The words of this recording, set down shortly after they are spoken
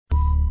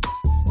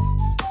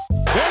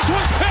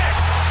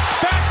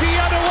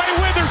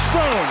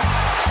Witherspoon.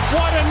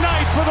 What a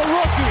night for the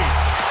rookie.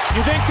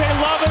 You think they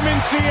love him in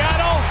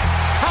Seattle?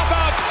 How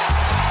about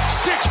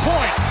 6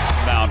 points?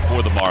 Mound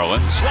for the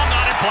Marlins. Swung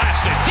on and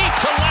blasted deep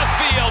to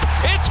left field.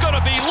 It's going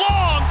to be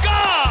long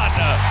gone.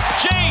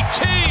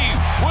 JT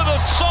with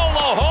a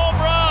solo home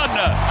run.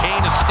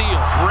 Kane a steal,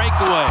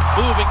 breakaway,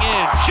 moving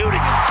in, shooting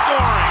and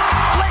scoring.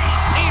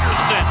 Lane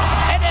Peterson,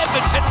 and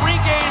Edmonton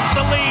regains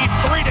the lead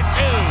 3-2.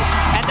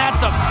 And that's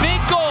a big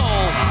goal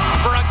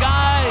for a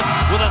guy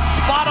with a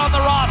spot on the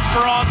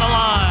roster on the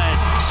line.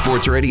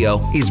 Sports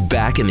Radio is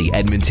back in the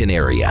Edmonton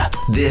area.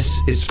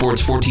 This is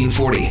Sports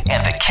 1440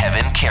 and the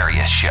Kevin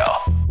Karius Show.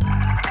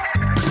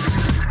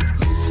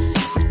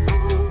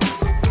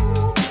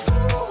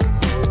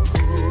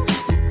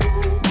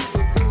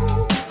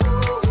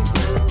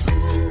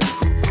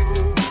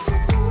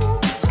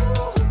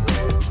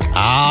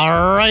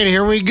 All right,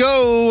 here we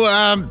go.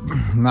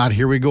 Not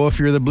here we go if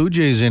you're the Blue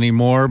Jays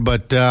anymore,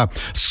 but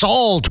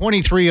Saul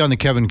 23 on the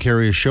Kevin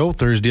Karius Show,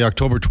 Thursday,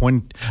 October the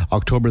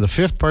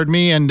 5th, pardon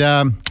me. And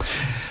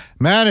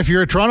man, if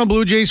you're a Toronto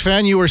Blue Jays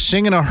fan, you were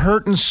singing a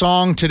hurtin'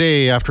 song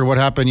today after what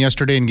happened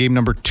yesterday in game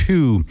number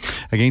 2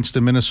 against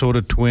the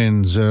Minnesota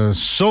Twins.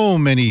 So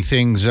many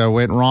things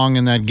went wrong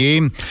in that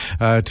game.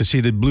 To see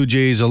the Blue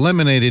Jays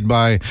eliminated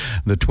by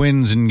the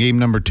Twins in game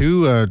number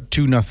 2,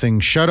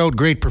 2-0 shutout.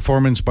 Great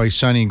performance by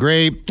Sonny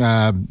Gray.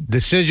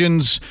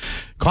 Decisions,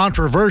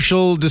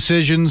 controversial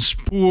decisions,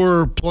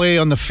 poor play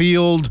on the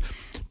field,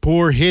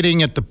 poor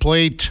hitting at the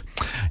plate.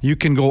 You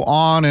can go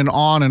on and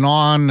on and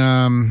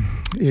on.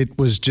 It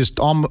was just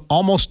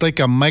almost like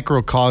a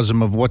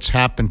microcosm of what's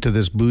happened to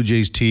this Blue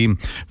Jays team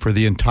for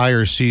the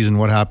entire season,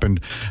 what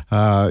happened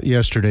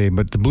yesterday.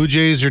 But the Blue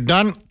Jays are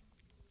done.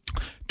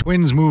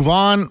 Twins move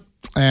on.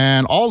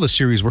 And all the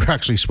series were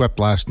actually swept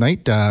last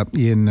night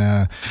in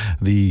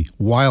the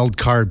wild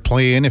card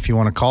play-in, if you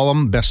want to call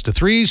them, best of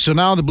 3. So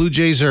now the Blue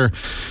Jays are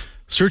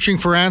searching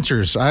for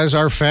answers, as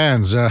our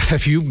fans.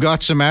 If you've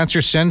got some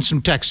answers, send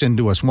some texts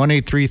into us,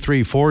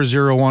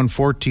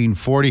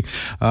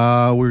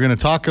 1-833-401-1440. We're going to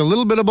talk a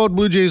little bit about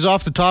Blue Jays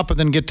off the top and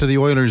then get to the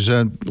Oilers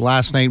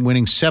last night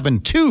winning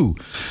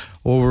 7-2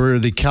 over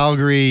the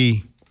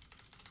Calgary,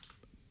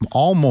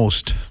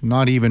 almost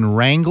not even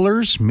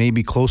Wranglers,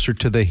 maybe closer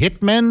to the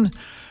Hitmen.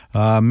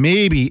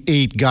 Maybe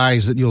 8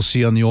 guys that you'll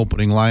see on the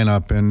opening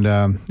lineup, and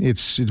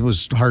it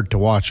was hard to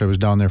watch. I was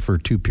down there for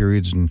 2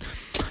 periods and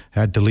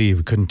had to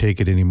leave. Couldn't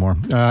take it anymore.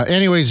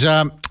 Anyways,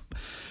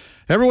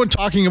 everyone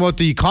talking about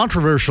the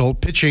controversial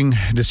pitching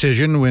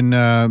decision when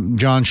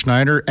John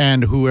Schneider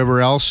and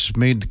whoever else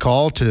made the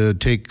call to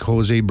take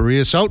Jose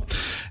Barrios out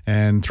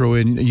and throw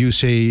in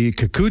Yusei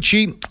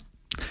Kikuchi.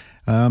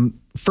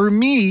 For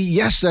me,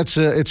 yes,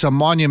 it's a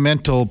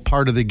monumental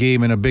part of the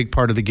game and a big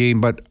part of the game,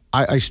 but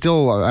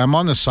I'm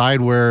on the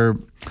side where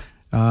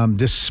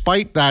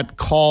despite that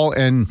call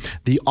and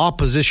the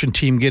opposition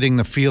team getting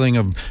the feeling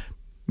of,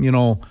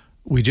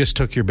 we just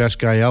took your best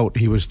guy out.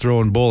 He was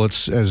throwing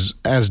bullets, as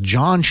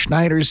John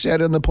Schneider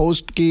said in the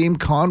post-game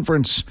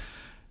conference.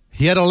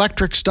 He had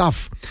electric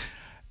stuff.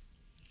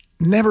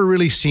 Never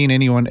really seen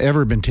anyone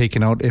ever been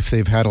taken out if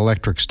they've had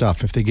electric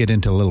stuff. If they get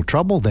into a little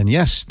trouble, then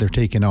yes, they're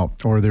taken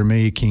out or they're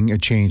making a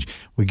change.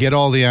 We get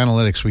all the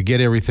analytics. We get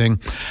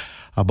everything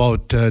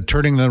about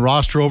turning the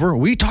roster over.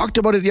 We talked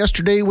about it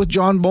yesterday with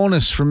John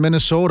Bonas from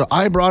Minnesota.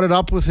 I brought it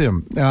up with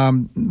him.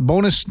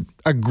 Bonas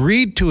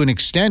agreed to an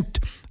extent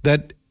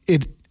that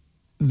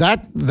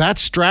that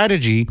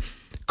strategy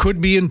could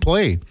be in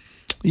play.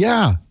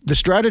 Yeah, the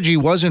strategy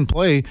was in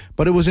play,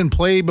 but it was in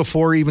play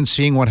before even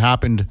seeing what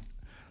happened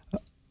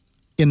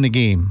in the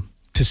game,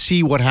 to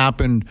see what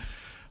happened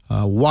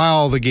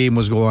while the game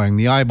was going,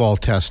 the eyeball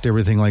test,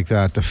 everything like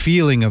that, the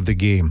feeling of the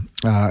game,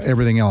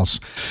 everything else.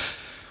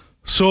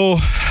 So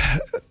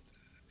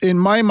in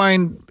my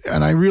mind,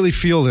 and I really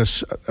feel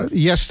this,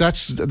 yes,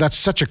 that's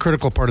such a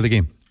critical part of the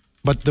game.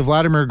 But the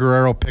Vladimir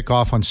Guerrero pick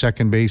off on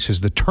second base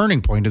is the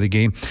turning point of the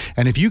game.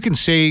 And if you can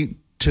say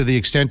to the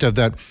extent of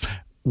that,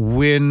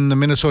 when the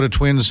Minnesota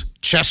Twins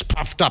chest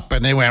puffed up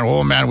and they went,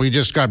 oh man, we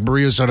just got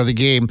Barrios out of the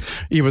game,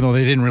 even though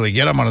they didn't really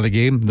get him out of the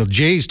game. The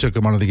Jays took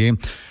him out of the game.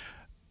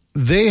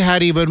 They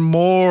had even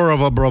more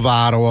of a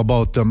bravado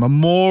about them,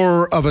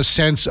 more of a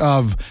sense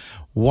of,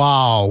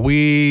 wow,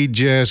 we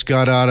just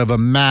got out of a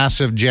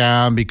massive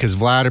jam because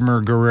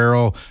Vladimir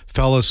Guerrero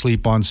fell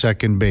asleep on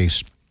second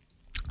base.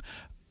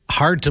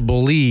 Hard to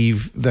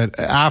believe that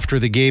after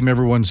the game,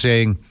 everyone's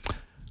saying,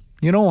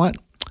 you know what?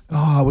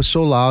 Oh, it was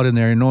so loud in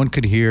there. No one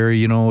could hear,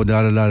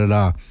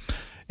 da-da-da-da-da.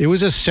 It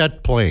was a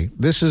set play.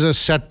 This is a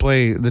set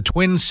play. The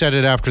Twins said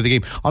it after the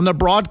game. On the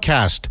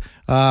broadcast,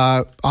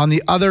 on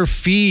the other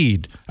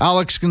feed,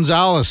 Alex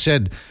Rodriguez,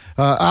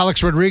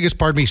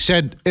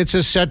 said, it's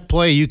a set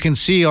play. You can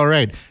see, all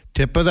right,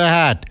 tip of the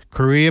hat.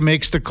 Correa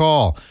makes the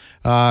call.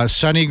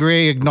 Sonny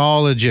Gray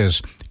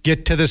acknowledges.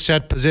 Get to the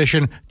set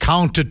position.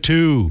 Count to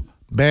 2.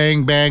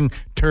 Bang, bang,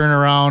 turn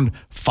around,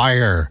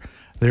 fire.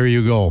 There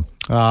you go.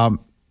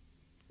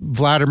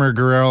 Vladimir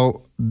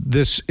Guerrero,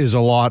 this is a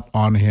lot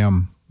on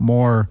him,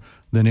 more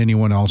than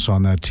anyone else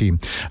on that team.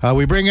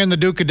 We bring in the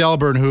Duke of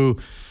Delburn, who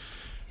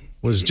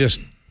was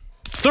just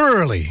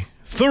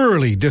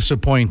thoroughly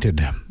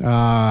disappointed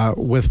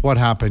with what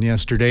happened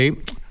yesterday.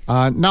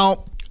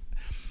 Now,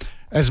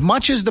 as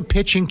much as the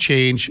pitching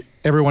change,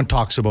 everyone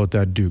talks about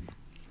that, Duke.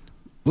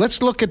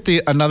 Let's look at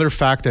another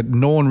fact that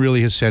no one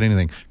really has said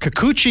anything.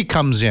 Kikuchi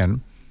comes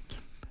in,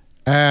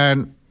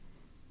 and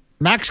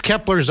Max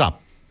Kepler's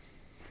up.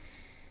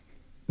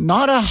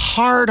 Not a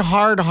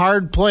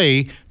hard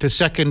play to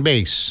second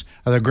base.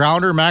 The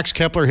grounder, Max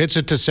Kepler hits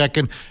it to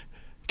second.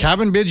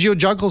 Cavan Biggio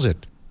juggles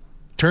it.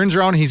 Turns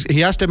around, he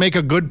has to make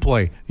a good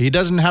play. He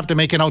doesn't have to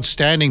make an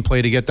outstanding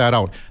play to get that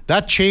out.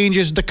 That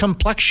changes the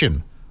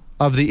complexion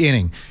of the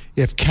inning.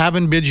 If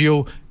Cavan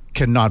Biggio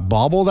cannot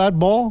bobble that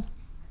ball,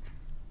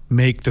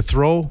 make the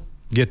throw,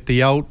 get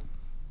the out,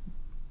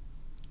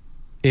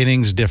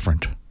 inning's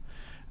different.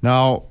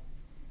 Now,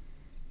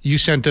 you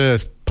sent a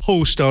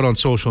post out on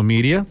social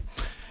media.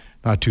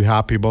 Not too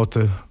happy about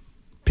the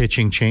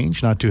pitching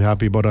change, not too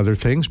happy about other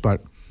things,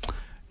 but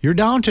you're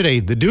down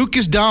today. The Duke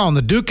is down.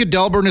 The Duke of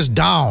Delburn is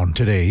down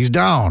today. He's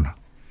down.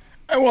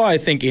 Well, I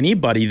think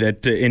anybody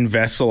that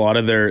invests a lot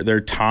of their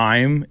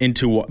time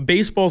into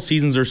baseball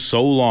seasons are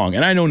so long,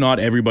 and I know not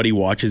everybody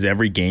watches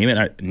every game,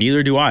 and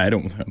neither do I. I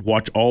don't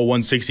watch all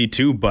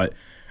 162, but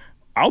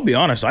I'll be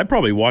honest, I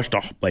probably watched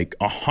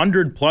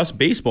 100+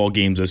 baseball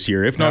games this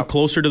year, if not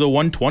closer to the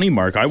 120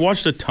 mark. I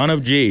watched a ton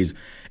of Jays,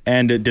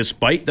 and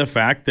despite the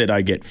fact that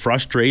I get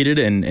frustrated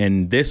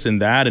and this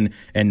and that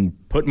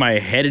and put my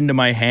head into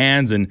my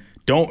hands and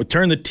don't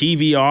turn the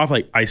TV off,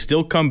 I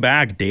still come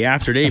back day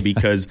after day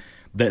because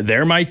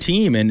they're my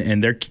team,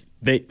 and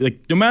they like,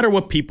 no matter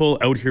what people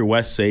out here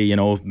west say,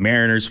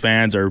 Mariners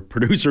fans or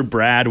producer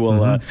Brad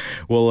will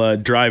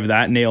drive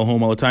that nail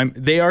home all the time.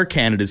 They are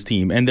Canada's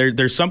team, and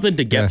there's something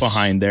to get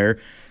behind there.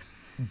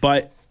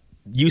 But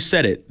you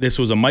said it. This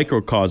was a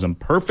microcosm.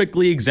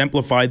 Perfectly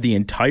exemplified the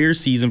entire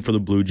season for the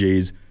Blue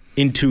Jays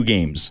in 2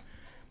 games.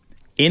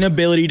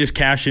 Inability to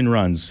cash in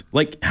runs.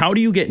 Like, how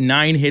do you get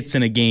 9 hits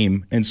in a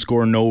game and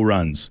score no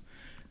runs?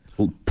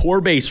 Poor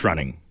base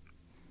running.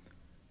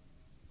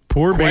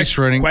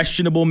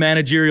 Questionable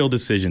managerial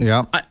decisions.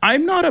 Yeah.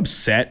 I'm not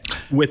upset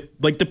with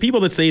the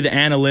people that say the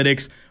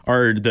analytics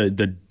are the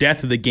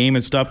death of the game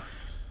and stuff.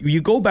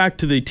 You go back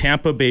to the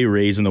Tampa Bay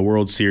Rays in the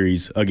World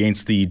Series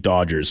against the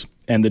Dodgers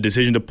and the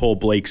decision to pull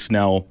Blake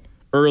Snell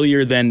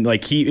earlier than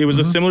it was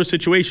a similar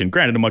situation.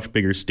 Granted, a much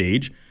bigger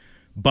stage,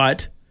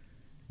 but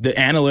the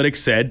analytics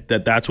said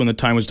that that's when the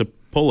time was to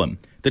pull him.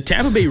 The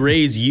Tampa Bay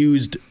Rays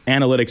used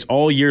analytics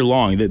all year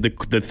long.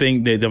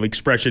 The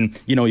expression,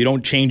 you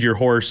don't change your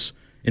horse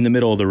in the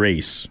middle of the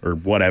race or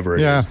whatever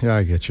it is. Yeah,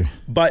 I get you.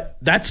 But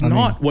that's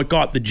not what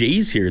got the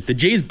Jays here. The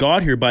Jays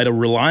got here by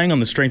relying on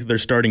the strength of their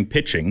starting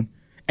pitching,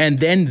 and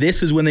then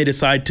this is when they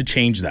decide to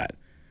change that.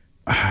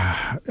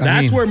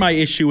 That's where my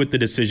issue with the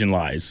decision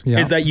lies,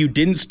 is that you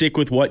didn't stick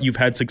with what you've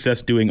had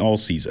success doing all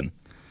season.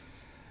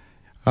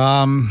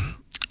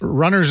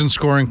 Runners in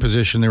scoring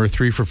position, they were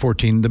 3 for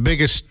 14. The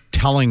biggest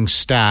telling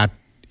stat,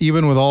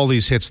 even with all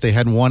these hits, they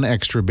had 1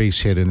 extra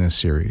base hit in this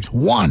series.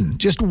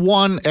 Just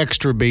one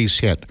extra base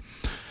hit.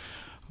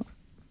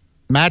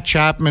 Matt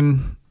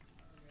Chapman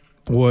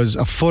was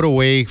a foot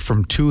away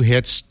from 2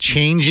 hits,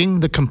 changing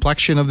the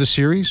complexion of the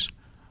series.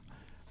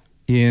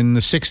 In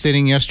the 6th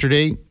inning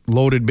yesterday,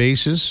 loaded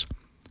bases.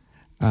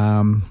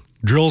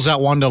 Drills that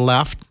one to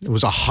left. It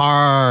was a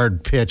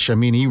hard pitch. I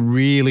mean, he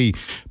really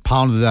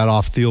pounded that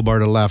off Thielbar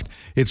to left.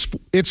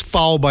 It's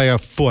foul by a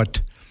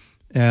foot,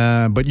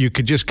 but you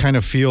could just kind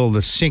of feel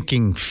the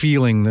sinking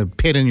feeling, the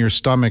pit in your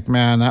stomach.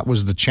 Man, that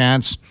was the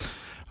chance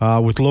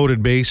with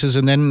loaded bases.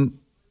 And then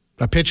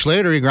a pitch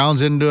later, he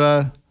grounds into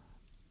a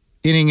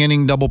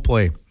inning double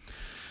play.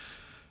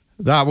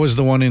 That was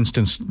the one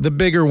instance. The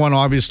bigger one,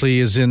 obviously,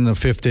 is in the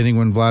 5th inning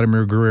when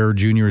Vladimir Guerrero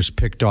Jr. is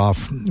picked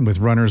off with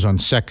runners on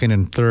 2nd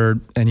and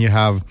 3rd, and you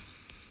have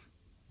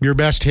your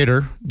best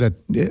hitter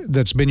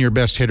that's been your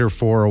best hitter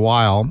for a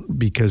while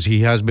because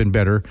he has been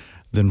better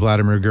than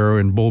Vladimir Guerrero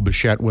and Bo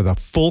Bichette with a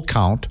full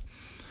count.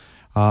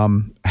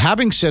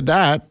 Having said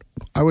that,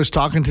 I was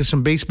talking to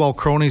some baseball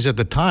cronies at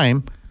the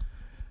time.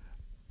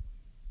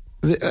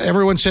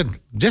 Everyone said,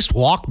 just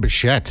walk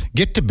Bichette.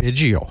 Get to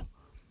Biggio.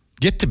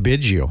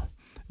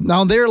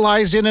 Now, there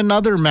lies in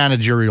another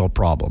managerial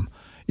problem.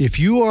 If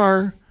you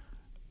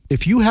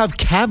have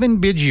Cavan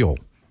Biggio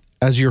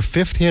as your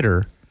 5th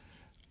hitter,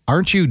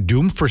 aren't you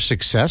doomed for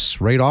success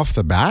right off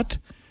the bat?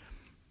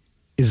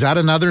 Is that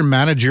another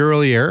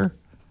managerial error?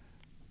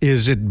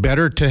 Is it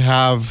better to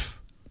have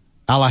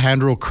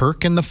Alejandro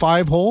Kirk in the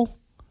 5 hole?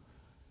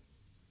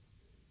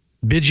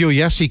 Biggio,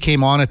 yes, he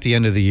came on at the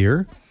end of the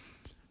year.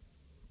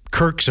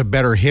 Kirk's a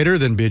better hitter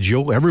than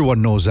Biggio.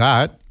 Everyone knows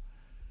that.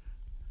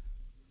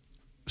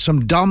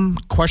 Some dumb,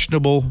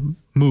 questionable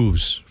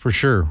moves, for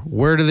sure.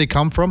 Where do they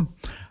come from?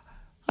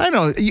 I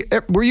don't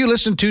know. Were you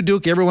listening to,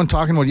 Duke, everyone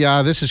talking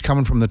about, this is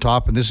coming from the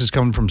top and this is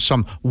coming from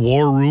some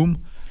war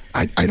room?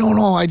 I don't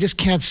know. I just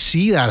can't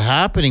see that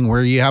happening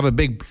where you have a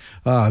big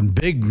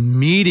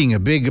meeting, a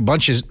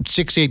bunch of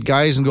 6-8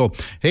 guys and go,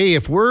 hey,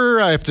 if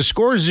the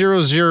score is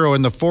 0-0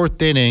 in the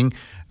 4th inning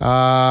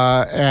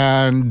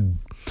and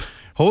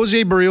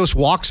Jose Barrios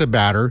walks a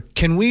batter.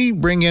 Can we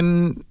bring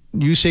in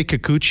Yusei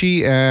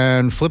Kikuchi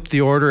and flip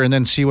the order and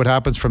then see what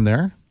happens from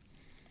there?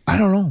 I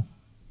don't know.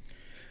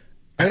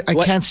 I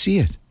can't see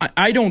it.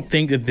 I don't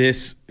think that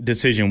this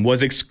decision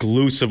was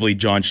exclusively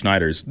John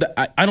Schneider's.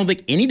 I don't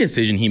think any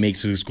decision he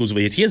makes is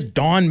exclusively his. He has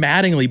Don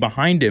Mattingly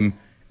behind him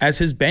as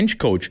his bench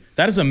coach.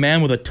 That is a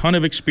man with a ton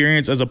of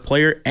experience as a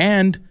player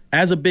and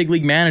as a big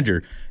league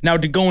manager. Now,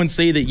 to go and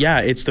say that,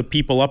 yeah, it's the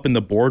people up in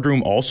the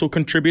boardroom also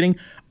contributing,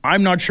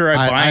 I'm not sure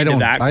I buy into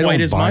that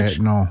quite as much.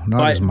 No,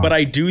 not as much. But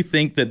I do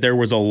think that there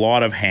was a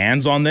lot of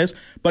hands on this.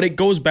 But it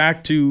goes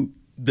back to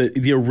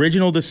the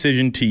original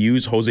decision to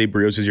use Jose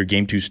Barrios as your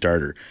Game 2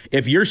 starter.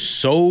 If you're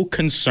so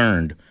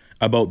concerned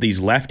about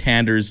these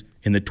left-handers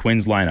in the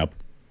Twins lineup,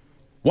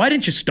 why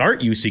didn't you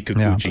start Yusei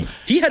Kikuchi? Yeah.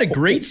 He had a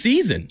great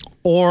season.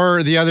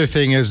 Or the other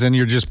thing is then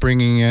you're just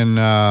bringing in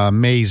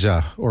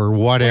Meza or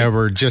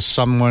whatever, just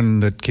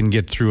someone that can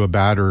get through a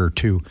batter or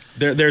two.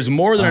 There's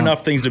more than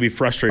enough things to be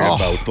frustrated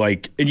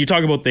about. And you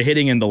talk about the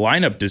hitting and the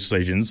lineup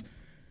decisions.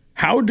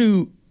 How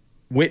do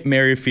Whit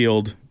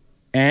Merrifield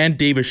and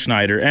Davis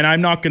Schneider, and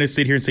I'm not going to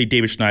sit here and say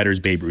Davis Schneider is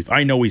Babe Ruth.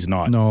 I know he's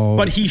not. No.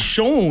 But he's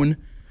shown...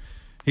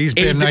 He's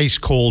been nice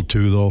cold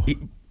too, though.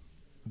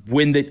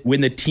 When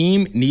the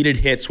team needed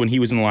hits when he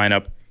was in the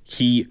lineup,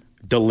 he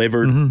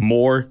delivered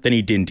more than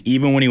he didn't,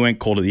 even when he went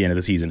cold at the end of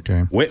the season.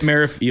 Okay. Whit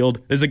Merrifield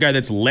is a guy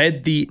that's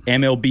led the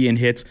MLB in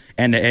hits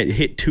and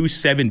hit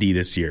 270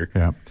 this year.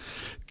 Yeah.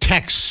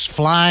 Texts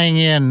flying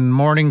in.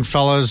 Morning,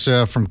 fellas,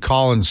 from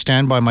Colin.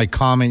 Stand by my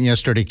comment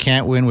yesterday.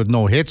 Can't win with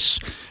no hits.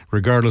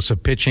 Regardless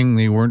of pitching,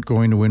 they weren't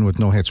going to win with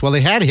no hits. Well,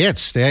 they had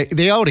hits.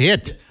 They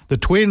out-hit the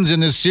Twins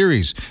in this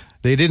series.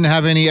 They didn't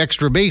have any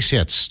extra base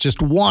hits,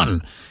 just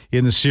one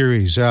in the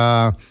series.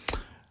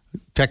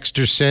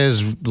 Texter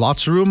says,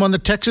 lots of room on the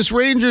Texas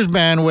Rangers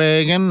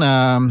bandwagon.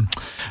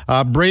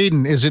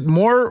 Braden, is it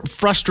more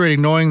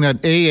frustrating knowing that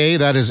AA,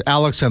 that is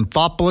Alex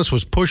Anthopoulos,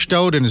 was pushed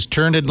out and has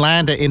turned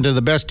Atlanta into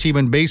the best team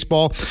in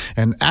baseball,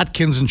 and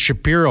Atkins and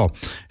Shapiro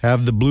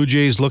have the Blue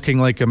Jays looking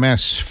like a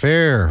mess?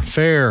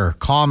 Fair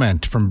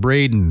comment from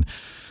Braden.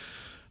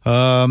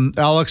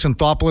 Alex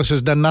Anthopoulos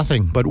has done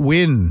nothing but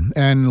win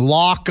and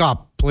lock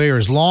up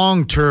players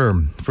long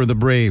term for the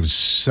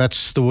Braves.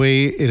 That's the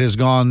way it has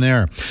gone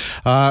there.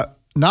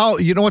 Now,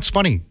 you know what's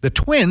funny? The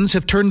Twins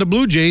have turned the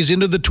Blue Jays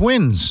into the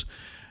Twins.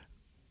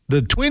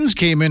 The Twins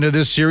came into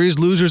this series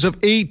losers of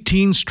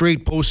 18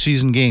 straight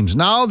postseason games.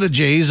 Now the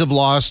Jays have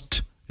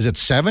lost, is it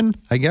 7,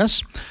 I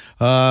guess?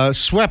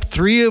 Swept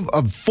 3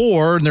 of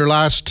 4 in their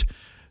last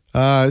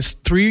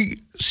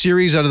 3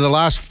 series out of the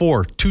last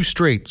 4, 2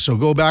 straight. So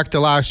go back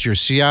to last year.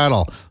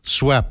 Seattle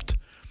swept.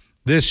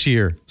 This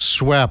year,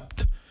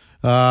 swept.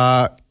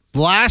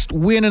 Last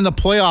win in the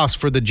playoffs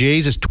for the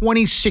Jays is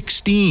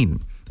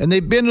 2016. And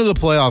they've been to the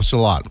playoffs a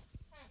lot.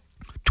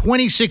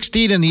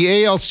 2016 in the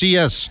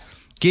ALCS,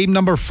 game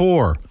number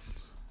 4,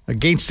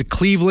 against the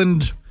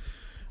Cleveland,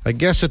 I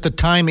guess at the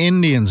time,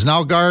 Indians,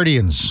 now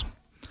Guardians.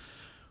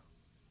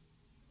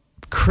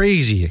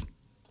 Crazy.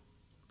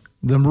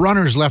 The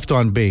runners left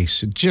on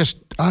base.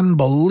 Just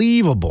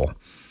unbelievable.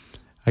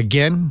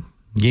 Again,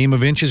 game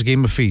of inches,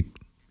 game of feet.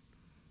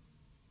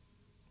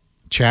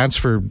 Chance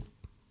for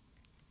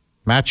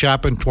Matt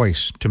Chapman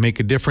twice to make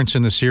a difference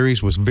in the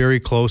series was very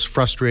close,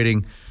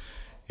 frustrating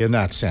in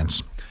that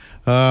sense.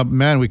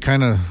 Man, we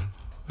kind of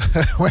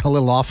went a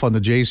little off on the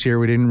Jays here.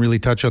 We didn't really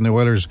touch on the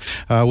Oilers.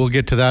 We'll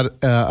get to that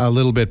a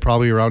little bit,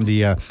 probably around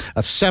the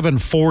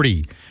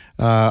 7:40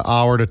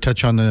 hour to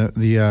touch on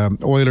the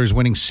Oilers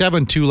winning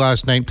 7-2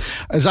 last night.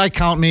 As I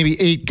count, maybe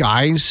 8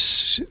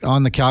 guys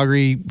on the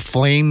Calgary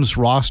Flames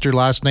roster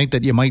last night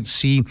that you might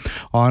see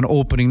on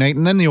opening night.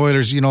 And then the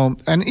Oilers,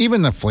 and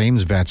even the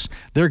Flames vets,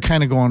 they're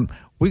kind of going,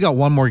 we got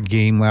one more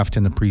game left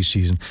in the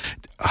preseason.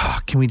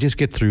 Can we just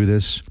get through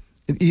this?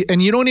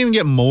 And you don't even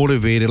get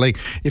motivated. Like,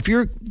 if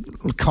you're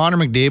Connor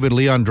McDavid,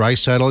 Leon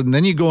Draisaitl, and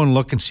then you go and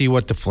look and see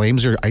what the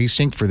Flames are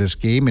icing for this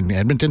game in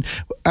Edmonton.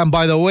 And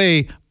by the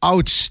way,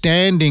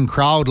 outstanding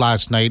crowd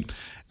last night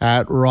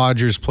at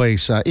Rogers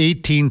Place.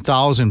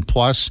 18,000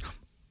 plus.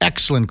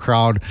 Excellent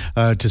crowd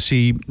to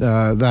see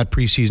that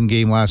preseason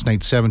game last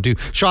night, 7-2.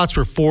 Shots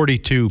were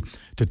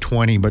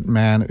 42-20, but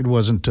man, it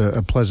wasn't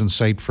a pleasant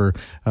sight for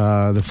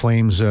the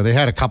Flames. They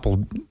had a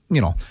couple,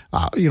 it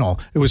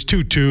was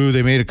 2-2.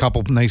 They made a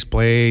couple nice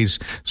plays,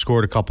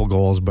 scored a couple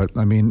goals, but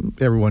I mean,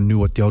 everyone knew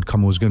what the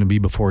outcome was going to be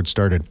before it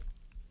started.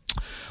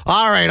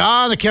 All right,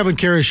 on the Kevin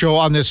Karius Show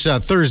on this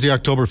Thursday,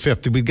 October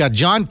 5th, we've got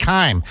John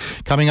Keim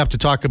coming up to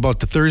talk about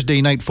the Thursday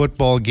night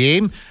football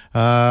game,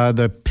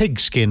 the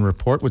Pigskin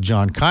Report with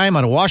John Keim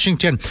out of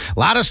Washington.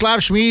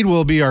 Ladislav Schmid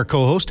will be our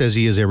co-host, as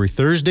he is every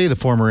Thursday, the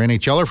former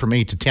NHLer, from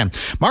 8 to 10.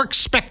 Mark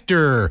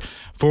Spector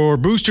for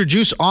Booster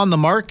Juice on the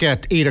mark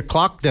at 8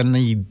 o'clock. Then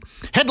the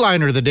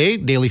headliner of the day,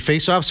 Daily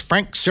Faceoffs,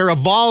 Frank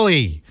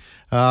Saravalli.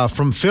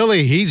 From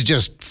Philly. He's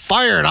just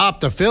fired up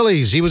the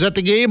Phillies. He was at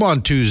the game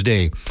on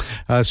Tuesday.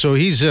 So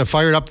he's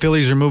fired up.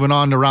 Phillies are moving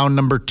on to round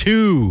number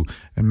 2.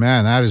 And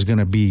man, that is going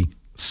to be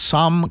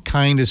some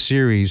kind of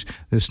series.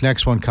 This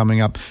next one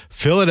coming up,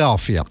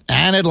 Philadelphia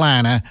and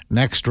Atlanta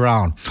next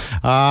round.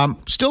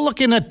 Still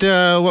looking at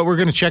what we're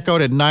going to check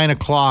out at 9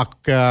 o'clock.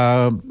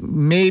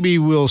 Maybe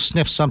we'll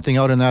sniff something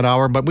out in that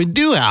hour, but we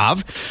do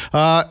have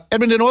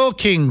Edmonton Oil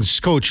Kings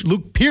coach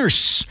Luke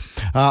Pierce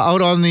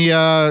out on the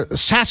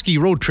Sasky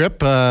road trip,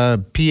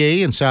 PA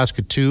and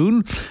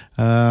Saskatoon.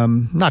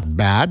 Not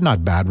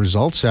bad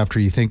results after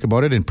you think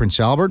about it in Prince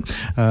Albert.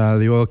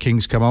 The Oil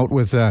Kings come out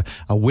with a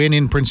win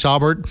in Prince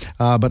Albert,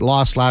 but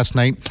lost last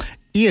night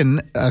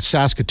in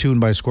Saskatoon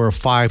by a score of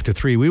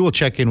 5-3. We will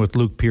check in with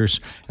Luke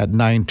Pierce at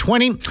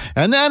 9:20.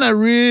 And then a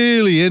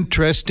really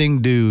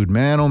interesting dude,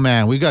 man, oh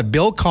man. We got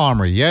Bill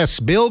Comrie.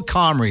 Yes, Bill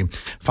Comrie,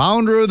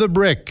 founder of The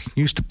Brick.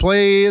 Used to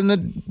play in the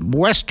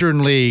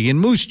Western League in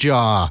Moose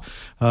Jaw.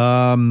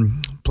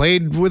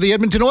 Played with the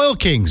Edmonton Oil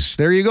Kings.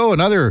 There you go,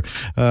 another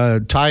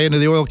tie into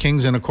the Oil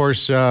Kings. And, of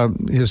course,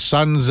 his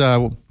sons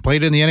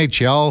played in the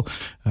NHL.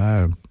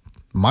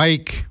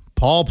 Mike,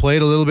 Paul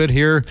played a little bit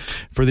here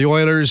for the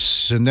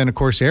Oilers. And then, of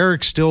course,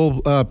 Eric's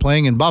still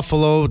playing in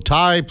Buffalo.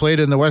 Ty played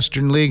in the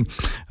Western League.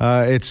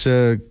 It's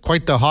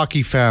quite the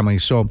hockey family.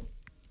 So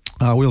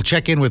we'll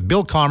check in with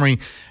Bill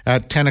Comrie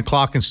at 10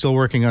 o'clock and still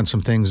working on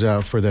some things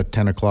for the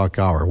 10 o'clock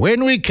hour.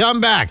 When we come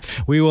back,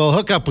 we will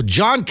hook up with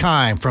John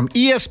Keim from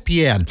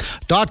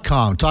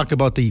ESPN.com, talk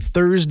about the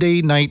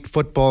Thursday night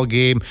football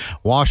game,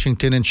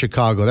 Washington and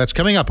Chicago. That's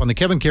coming up on the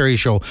Kevin Karius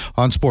Show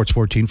on Sports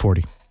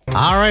 1440.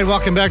 All right,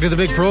 welcome back to the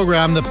big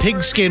program. The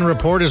Pigskin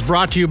Report is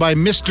brought to you by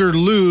Mr.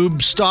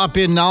 Lube. Stop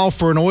in now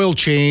for an oil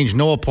change.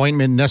 No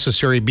appointment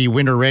necessary. Be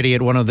winter ready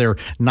at one of their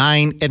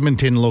 9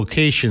 Edmonton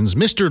locations.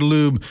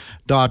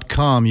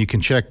 MrLube.com. You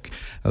can check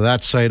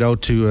that site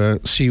out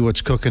to see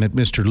what's cooking at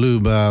Mr.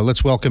 Lube.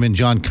 Let's welcome in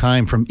John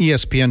Keim from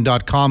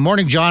ESPN.com.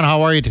 Morning, John.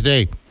 How are you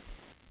today?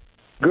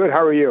 Good.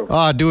 How are you?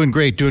 Doing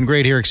great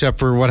here, except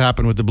for what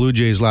happened with the Blue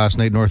Jays last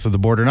night north of the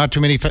border. Not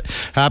too many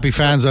happy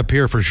fans up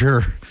here for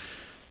sure.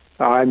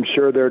 I'm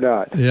sure they're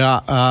not.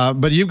 Yeah,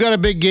 but you've got a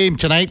big game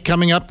tonight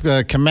coming up.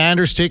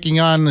 Commanders taking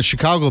on the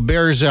Chicago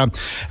Bears.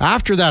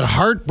 After that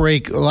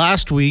heartbreak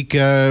last week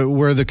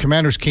where the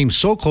Commanders came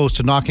so close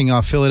to knocking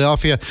off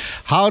Philadelphia,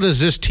 how does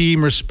this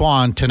team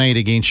respond tonight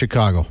against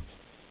Chicago?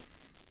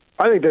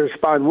 I think they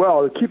respond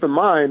well. Keep in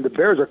mind, the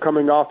Bears are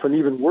coming off an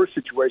even worse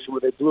situation where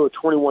they blew a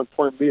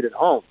 21-point lead at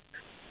home.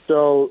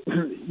 So,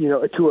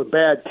 to a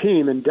bad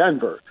team in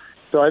Denver.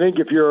 So I think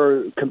if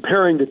you're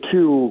comparing the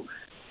two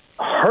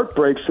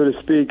heartbreak, so to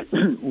speak,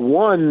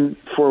 one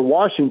for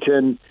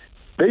Washington,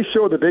 they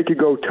showed that they could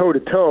go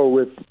toe-to-toe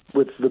with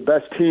the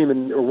best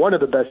team or one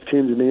of the best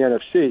teams in the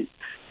NFC.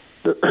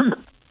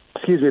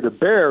 The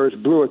Bears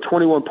blew a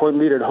 21-point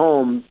lead at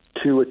home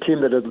to a team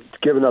that had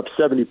given up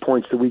 70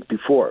 points the week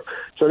before.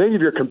 So I think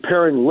if you're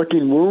comparing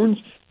licking wounds,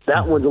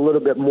 that one's a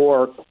little bit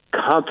more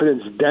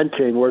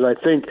confidence-denting, whereas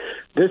I think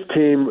this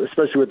team,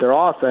 especially with their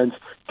offense,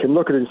 can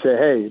look at it and say,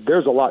 hey,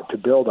 there's a lot to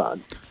build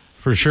on.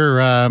 For sure.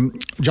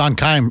 John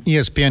Keim,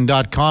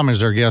 ESPN.com,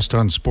 is our guest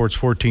on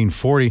Sports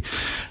 1440.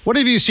 What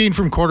have you seen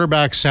from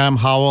quarterback Sam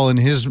Howell and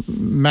his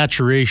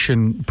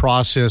maturation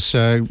process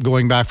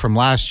going back from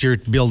last year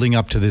building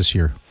up to this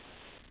year?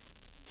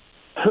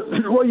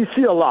 Well, you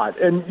see a lot.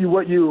 And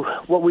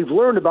what we've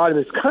learned about him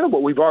is kind of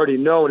what we've already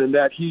known, in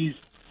that his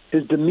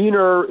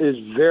demeanor is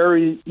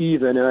very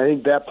even, and I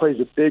think that plays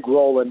a big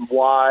role in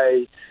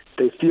why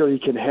they feel he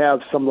can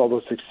have some level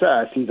of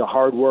success. He's a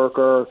hard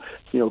worker,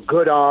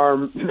 good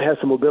arm, has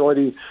some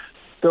mobility.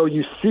 So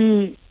you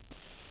see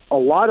a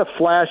lot of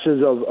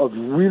flashes of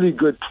really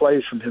good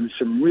plays from him,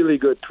 some really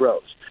good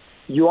throws.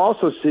 You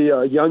also see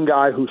a young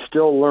guy who's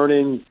still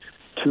learning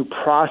to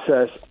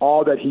process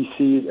all that he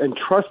sees and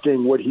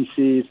trusting what he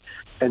sees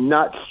and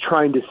not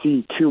trying to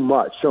see too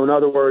much. So in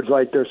other words,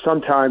 like there's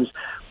sometimes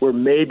where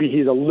maybe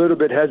he's a little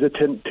bit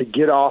hesitant to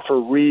get off a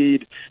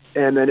read,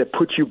 and then it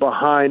puts you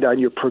behind on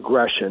your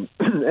progression,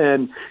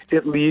 and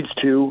it leads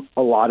to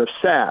a lot of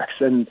sacks.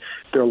 And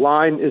their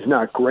line is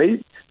not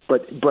great,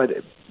 but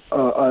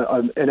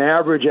an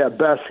average at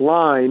best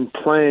line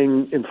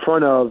playing in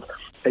front of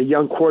a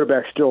young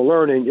quarterback still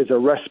learning is a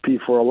recipe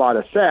for a lot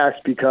of sacks,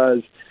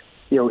 because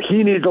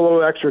he needs a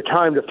little extra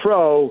time to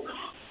throw,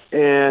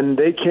 and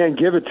they can't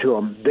give it to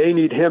him. They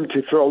need him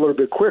to throw a little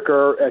bit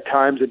quicker at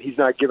times, and he's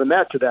not giving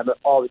that to them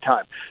all the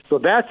time. So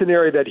that's an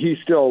area that he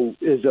still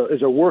is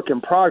a work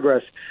in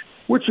progress,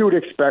 which you would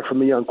expect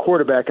from a young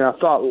quarterback. And I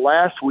thought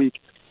last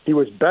week he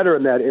was better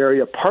in that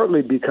area,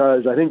 partly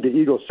because I think the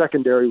Eagles'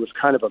 secondary was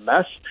kind of a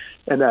mess,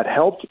 and that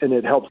helped, and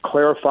it helped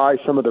clarify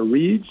some of the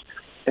reads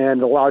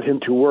and allowed him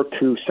to work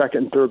to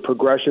second and third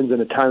progressions in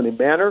a timely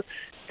manner.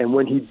 And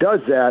when he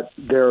does that,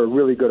 they're a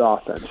really good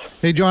offense.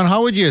 Hey, John,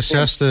 how would you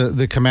assess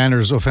the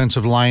Commanders'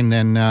 offensive line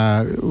then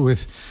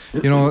with,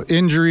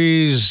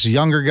 injuries,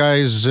 younger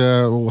guys?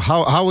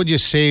 How would you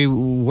say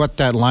what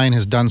that line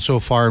has done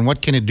so far, and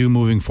what can it do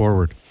moving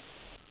forward?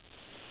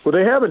 Well,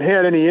 they haven't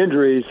had any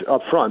injuries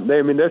up front.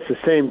 That's the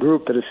same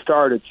group that has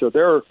started, so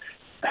they're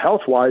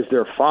health-wise,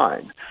 they're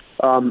fine.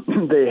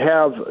 They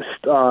have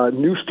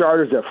new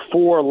starters at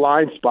 4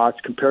 line spots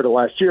compared to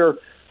last year.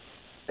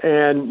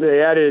 And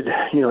they added,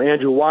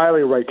 Andrew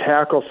Wiley, right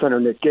tackle, center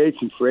Nick Gates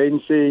in free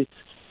agency,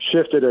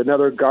 shifted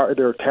another guard,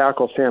 their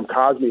tackle, Sam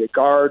Cosme, at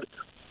guard.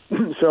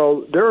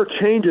 So there are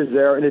changes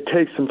there, and it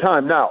takes some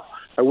time. Now,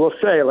 I will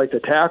say, like, the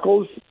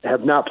tackles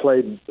have not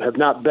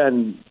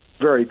been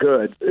very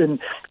good and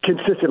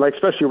consistent, like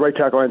especially right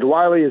tackle Andrew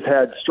Wiley has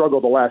had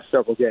struggled the last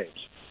several games.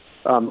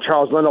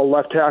 Charles Leno,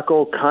 left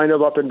tackle, kind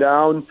of up and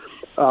down.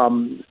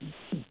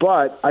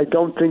 But I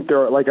don't think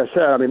they're, like I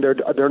said, I mean,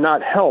 they're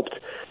not helped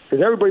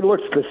because everybody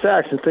looks at the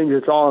sacks and thinks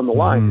it's all on the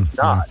line. It's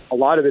not. A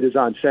lot of it is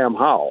on Sam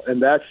Howell,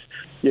 and that's,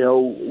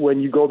 when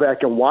you go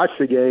back and watch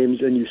the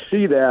games and you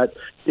see that,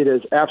 it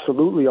is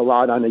absolutely a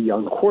lot on a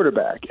young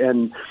quarterback.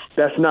 And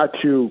that's not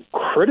to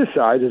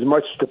criticize as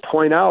much to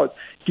point out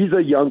he's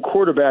a young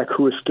quarterback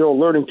who is still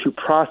learning to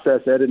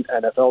process at an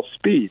NFL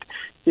speed.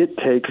 It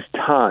takes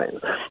time.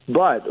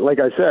 But like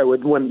I said,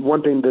 when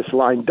one thing this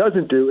line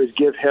doesn't do is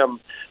give him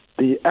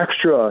the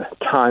extra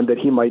time that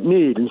he might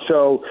need. And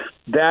so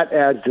that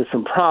adds to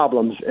some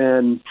problems.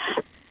 And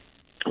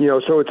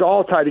so it's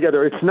all tied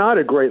together. It's not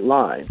a great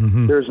line.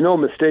 Mm-hmm. There's no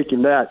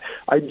mistaking that.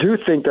 I do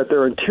think that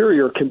their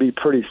interior can be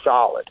pretty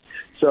solid.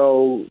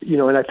 So,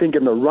 and I think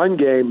in the run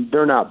game,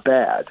 they're not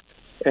bad.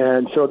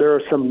 And so there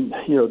are some,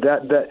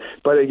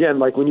 but again,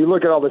 like when you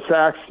look at all the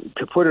sacks,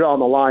 to put it on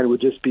the line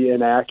would just be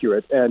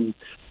inaccurate.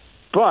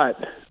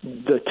 But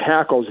the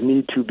tackles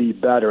need to be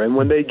better. And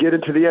when they get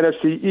into the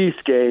NFC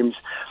East games,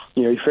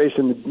 you're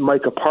facing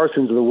Micah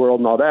Parsons of the world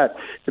and all that,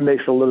 it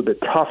makes it a little bit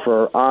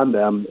tougher on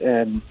them.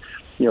 And,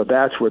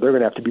 that's where they're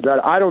going to have to be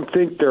better. I don't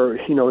think they're,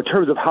 in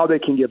terms of how they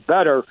can get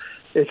better,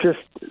 it's just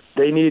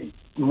they need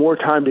more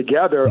time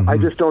together. Mm-hmm. I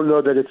just don't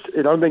know that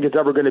I don't think it's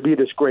ever going to be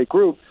this great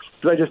group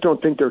because I just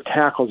don't think their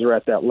tackles are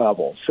at that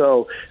level.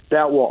 So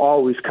that will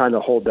always kind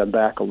of hold them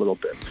back a little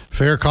bit.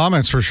 Fair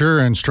comments for sure,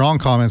 and strong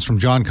comments from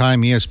John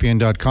Keim,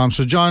 ESPN.com.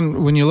 So,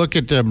 John, when you look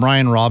at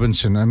Brian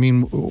Robinson, I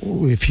mean,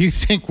 if you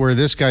think where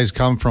this guy's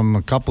come from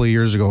a couple of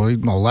years ago,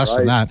 less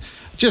than that,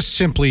 just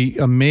simply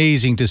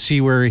amazing to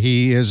see where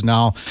he is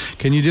now.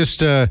 Can you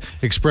just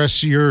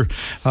express your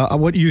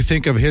what you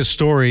think of his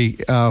story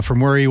from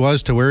where he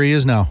was to where he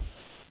is now?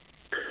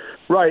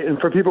 Right, and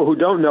for people who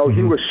don't know,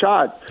 he was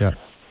shot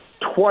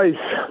twice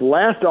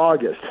last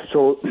August,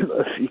 so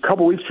a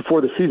couple weeks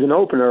before the season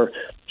opener,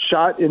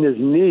 shot in his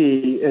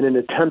knee in an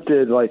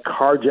attempted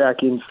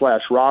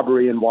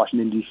carjacking/robbery in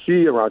Washington,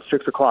 D.C. around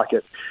 6 o'clock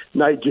at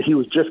night. He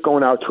was just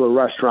going out to a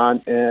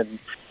restaurant, and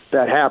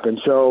that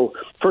happened. So,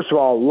 first of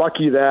all,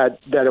 lucky that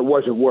it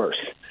wasn't worse.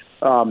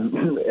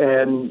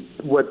 And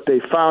what they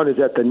found is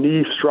that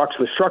the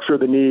structure of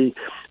the knee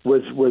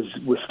was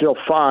still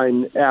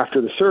fine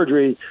after the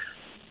surgery.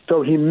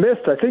 So he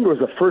missed, I think it was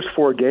the first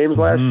 4 games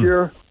last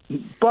year.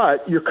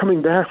 But you're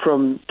coming back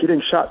from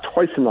getting shot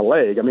twice in the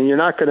leg. I mean, you're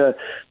not going to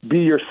be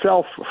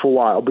yourself for a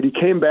while. But he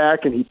came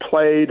back and he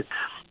played,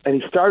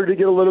 and he started to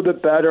get a little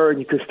bit better, and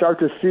you could start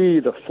to see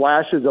the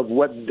flashes of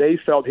what they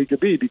felt he could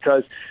be,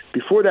 because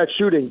before that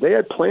shooting, they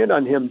had planned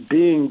on him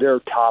being their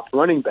top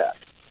running back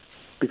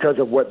because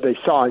of what they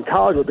saw in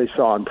college, what they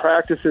saw in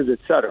practices, et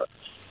cetera.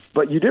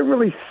 But you didn't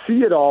really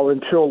see it all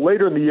until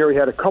later in the year. He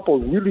had a couple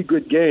of really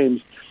good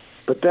games,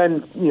 but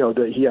then,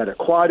 he had a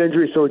quad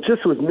injury, so it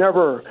just was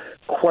never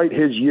quite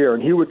his year.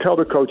 And he would tell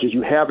the coaches,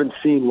 you haven't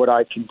seen what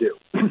I can do.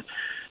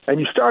 And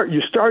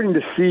you're starting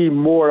to see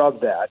more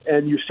of that,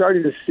 and you're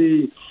starting to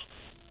see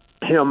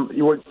him,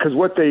 because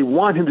what they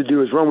want him to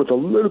do is run with a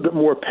little bit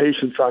more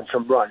patience on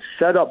some runs,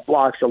 set up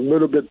blocks a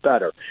little bit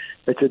better.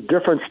 It's a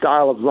different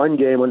style of run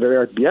game under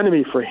Eric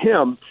Bieniemy for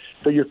him.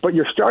 But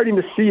you're starting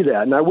to see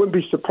that, and I wouldn't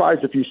be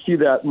surprised if you see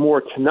that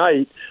more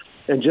tonight.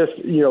 And just,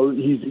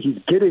 he's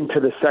getting to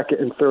the second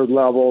and third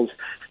levels,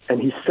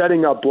 and he's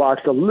setting up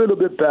blocks a little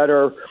bit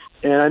better.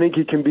 And I think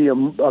he can be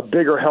a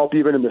bigger help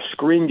even in the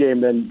screen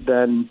game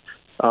than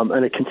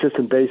on a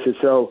consistent basis.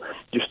 So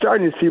you're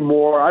starting to see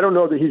more. I don't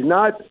know that he's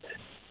not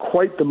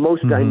quite the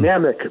most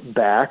dynamic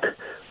back,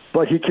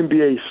 but he can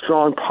be a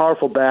strong,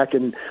 powerful back.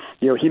 And,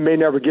 he may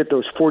never get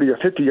those 40 or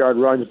 50-yard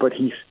runs, but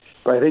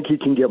I think he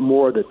can get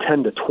more of the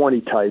 10 to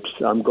 20 types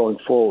going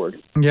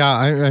forward. Yeah,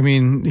 I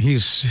mean,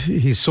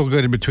 he's so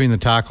good in between the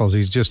tackles.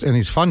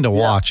 He's fun to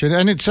watch,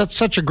 and it's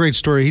such a great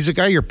story. He's a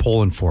guy you're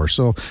pulling for,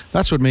 so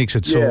that's what makes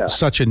it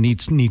such a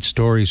neat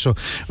story. So,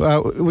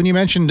 when you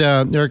mentioned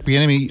Eric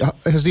Bieniemy,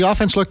 has the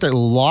offense looked a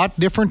lot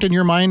different in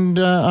your mind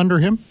under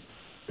him?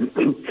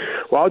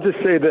 Well, I'll just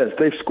say this: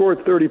 they've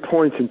scored 30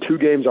 points in 2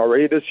 games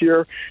already this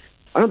year.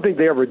 I don't think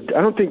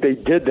they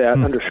did that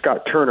under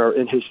Scott Turner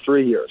in his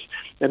 3 years.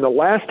 And the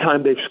last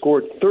time they've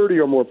scored 30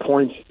 or more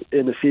points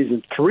in the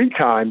season 3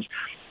 times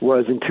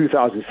was in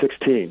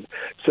 2016.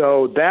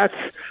 So that's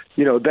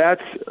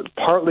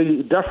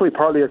definitely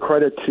partly a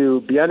credit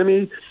to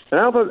Bieniemy, and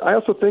I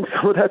also think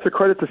some of that's a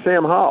credit to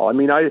Sam Howell. I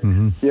mean,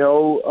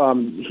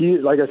 he,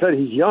 like I said,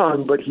 he's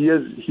young, but he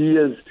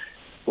is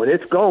when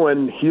it's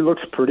going, he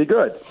looks pretty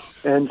good.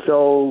 And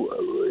so,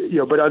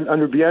 but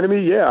under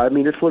Bieniemy, I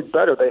mean, it's looked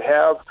better. They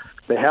have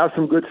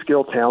some good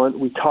skill talent.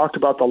 We talked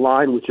about the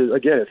line, which is,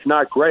 again, it's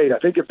not great. I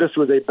think if this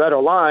was a better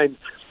line,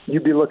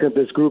 you'd be looking at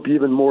this group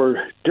even more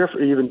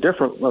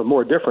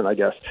different, I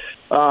guess.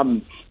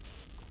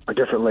 Or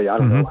differently, I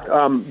don't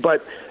know.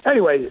 But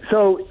anyway,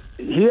 so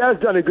he has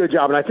done a good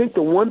job. And I think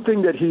the one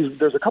thing that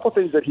there's a couple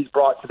things that he's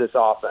brought to this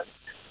offense.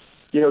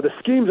 The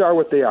schemes are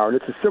what they are, and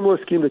it's a similar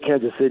scheme to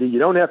Kansas City. You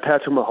don't have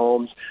Patrick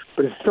Mahomes,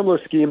 but it's a similar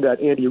scheme that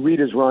Andy Reid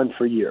has run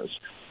for years.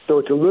 So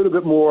it's a little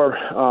bit more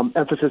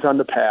emphasis on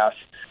the pass.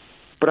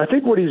 But I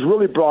think what he's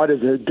really brought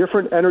is a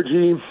different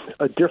energy,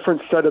 a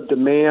different set of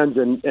demands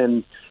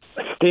and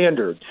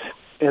standards,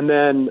 and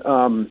then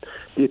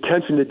the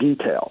attention to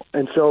detail.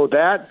 And so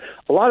that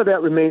a lot of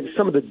that remains.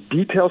 Some of the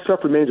detail stuff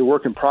remains a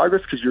work in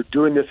progress because you're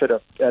doing this at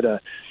a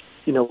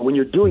when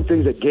you're doing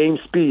things at game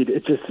speed,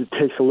 it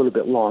takes a little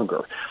bit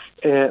longer.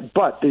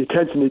 But the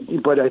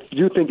attention, but I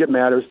do think it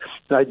matters.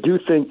 And I do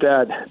think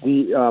that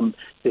the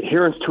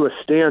adherence to a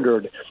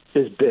standard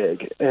is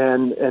big,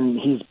 and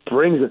he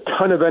brings a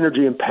ton of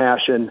energy and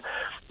passion,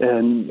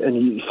 and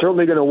he's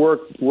certainly going to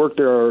work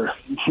their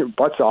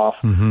butts off.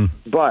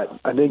 But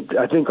I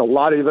think a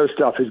lot of the other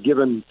stuff has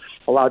given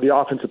a lot of the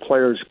offensive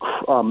players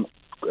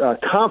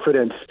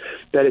confidence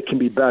that it can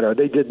be better.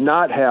 They did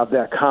not have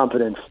that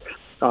confidence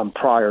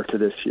prior to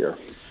this year.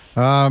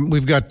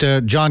 We've got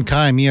John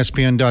Keim,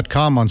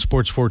 ESPN.com, on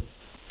Sports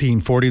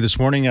 1440 this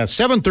morning at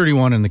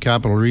 7:31 in the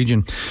Capital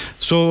Region.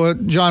 So,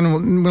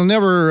 John, we'll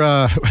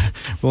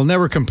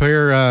never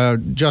compare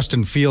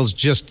Justin Fields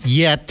just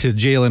yet to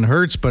Jalen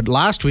Hurts. But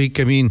last week,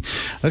 I mean,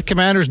 that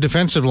Commanders'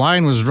 defensive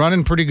line was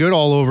running pretty good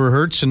all over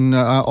Hurts and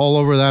all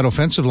over that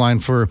offensive line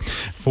for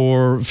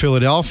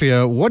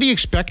Philadelphia. What do you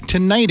expect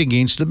tonight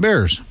against the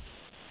Bears?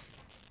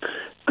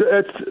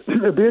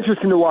 It'll be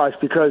interesting to watch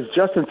because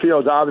Justin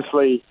Fields,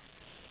 obviously,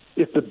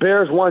 if the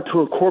Bears want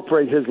to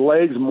incorporate his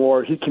legs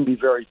more, he can be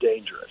very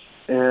dangerous.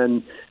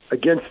 And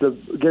against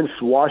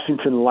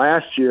Washington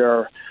last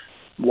year,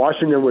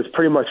 Washington was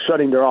pretty much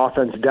shutting their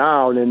offense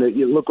down, and it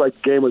looked like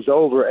the game was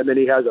over. And then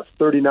he has a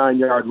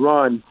 39-yard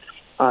run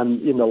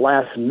in the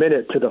last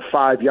minute to the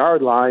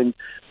 5-yard line,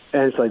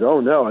 and it's like, oh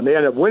no! And they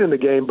ended up winning the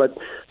game, but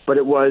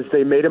it was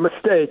they made a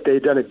mistake. They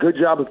had done a good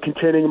job of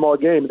containing him all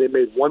game. They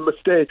made one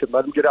mistake and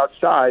let him get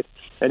outside,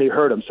 and he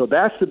hurt him. So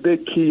that's the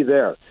big key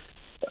there.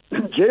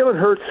 Jalen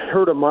Hurts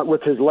hurt him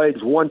with his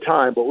legs one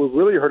time, but what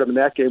really hurt him in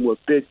that game were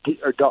big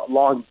or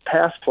long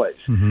pass plays.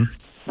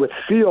 With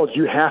Fields,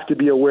 you have to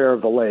be aware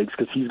of the legs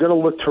because he's going to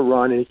look to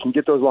run and he can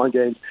get those long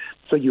gains.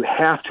 So you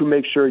have to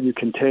make sure you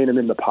contain him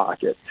in the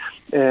pocket.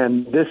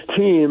 And this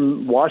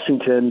team,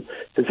 Washington,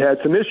 has had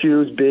some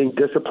issues being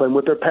disciplined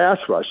with their pass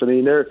rush. I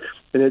mean,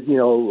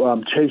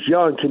 Chase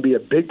Young can be a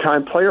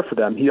big-time player for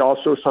them. He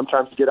also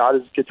sometimes gets out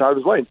of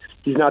his lane.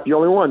 He's not the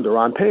only one.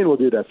 Deron Payne will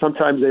do that.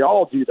 Sometimes they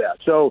all do that.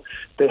 So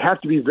they have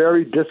to be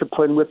very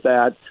disciplined with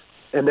that.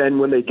 And then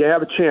when they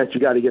have a chance,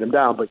 you got to get him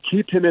down. But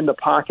keep him in the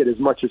pocket as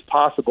much as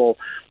possible.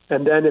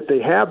 And then if they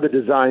have the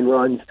design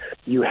runs,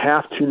 you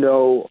have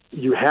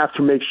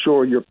to make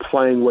sure you're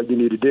playing what you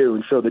need to do.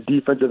 And so the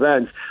defensive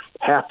ends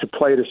have to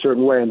play it a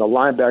certain way, and the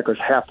linebackers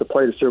have to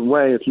play it a certain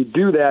way. If you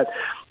do that,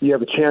 you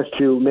have a chance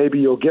to maybe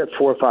you'll get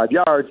 4 or 5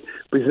 yards,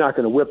 but he's not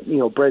going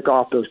to break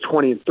off those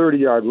 20 and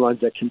 30-yard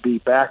runs that can be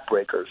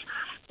backbreakers.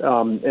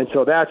 And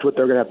so that's what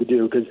they're going to have to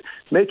do, because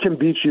make him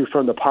beat you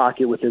from the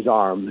pocket with his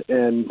arm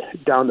and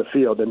down the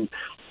field. And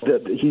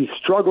he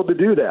struggled to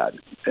do that.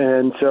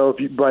 And so,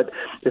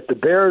 if the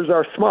Bears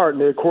are smart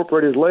and they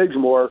incorporate his legs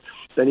more,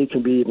 then he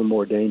can be even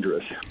more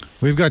dangerous.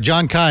 We've got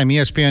John Keim,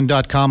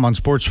 ESPN.com, on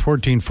Sports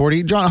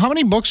 1440. John, how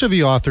many books have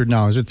you authored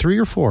now? Is it 3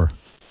 or 4?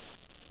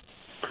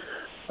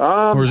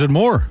 Or is it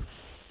more?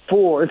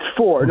 4. It's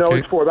 4. Okay. No,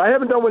 it's 4. But I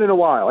haven't done one in a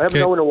while.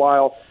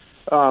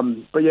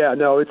 But yeah,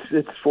 no,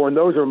 it's 4. And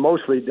those are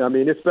mostly, I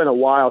mean, it's been a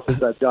while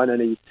since I've done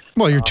any.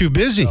 Well, you're too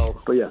busy.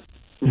 But yeah.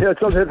 Yeah,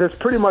 that's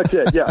pretty much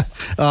it, yeah.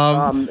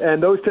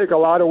 And those take a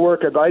lot of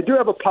work. But I do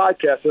have a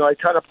podcast, and I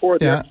kind of pour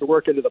the extra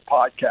work into the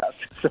podcast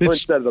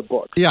instead of the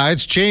book. Yeah,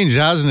 it's changed,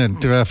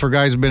 hasn't it, for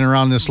guys who've been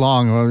around this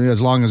long,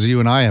 as long as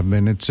you and I have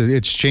been.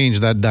 It's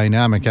changed that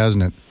dynamic,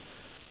 hasn't it?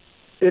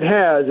 It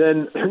has,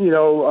 and,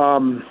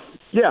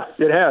 yeah,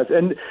 it has.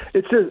 And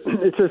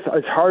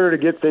it's harder to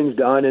get things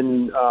done,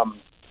 and,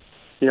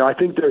 I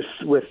think there's,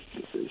 with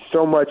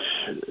so much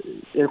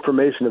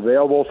information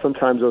available,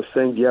 sometimes those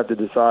things you have to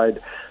decide,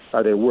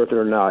 are they worth it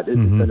or not? Is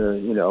it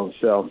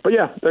gonna, but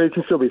yeah, they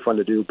can still be fun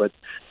to do, but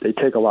they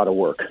take a lot of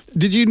work.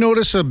 Did you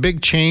notice a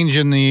big change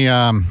in the,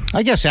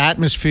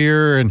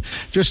 atmosphere and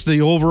just the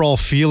overall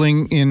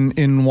feeling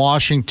in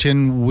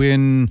Washington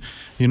when,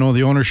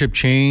 the ownership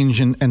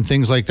change and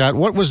things like that?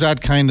 What was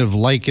that kind of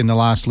like in the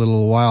last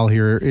little while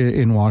here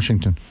in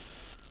Washington?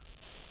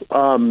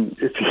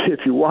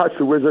 If you watch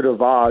The Wizard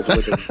of Oz, where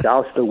they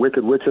doused the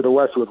Wicked Witch of the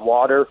West with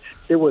water,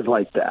 it was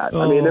like that.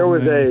 I mean, there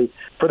was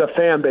for the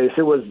fan base,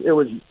 it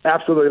was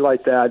absolutely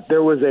like that.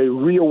 There was a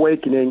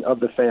reawakening of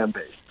the fan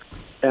base,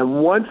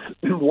 and once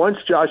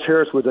Josh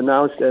Harris was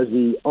announced as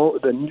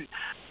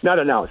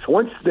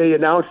once they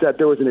announced that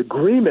there was an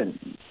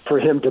agreement for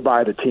him to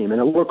buy the team.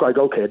 And it looked like,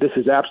 okay, this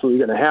is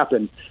absolutely going to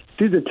happen.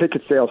 Season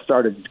ticket sales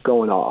started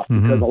going off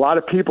because a lot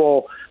of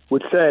people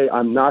would say,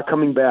 I'm not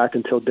coming back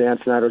until Dan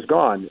Snyder's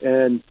gone.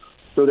 And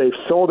so they've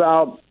sold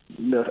out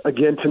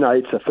again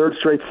tonight. It's a third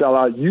straight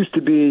sellout. Used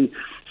to be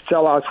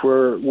sellouts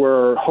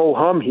were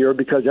ho-hum here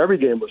because every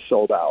game was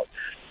sold out.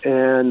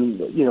 And,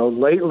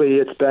 lately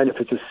it's been, if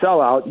it's a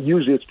sellout,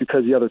 usually it's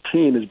because the other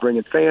team is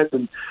bringing fans.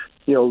 And,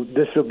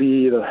 this will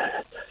be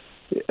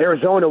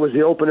Arizona was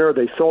the opener.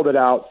 They sold it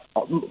out,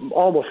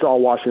 almost all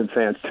Washington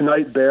fans.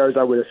 Tonight, Bears,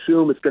 I would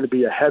assume it's going to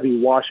be a heavy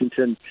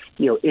Washington,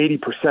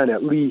 80%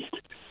 at least,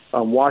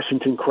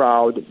 Washington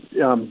crowd.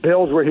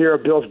 Bills were here.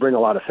 Bills bring a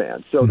lot of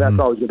fans. So that's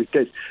always going to be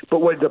the case.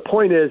 But the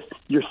point is,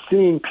 you're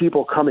seeing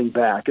people coming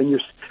back, and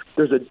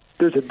there's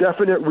a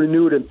definite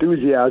renewed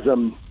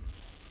enthusiasm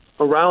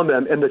around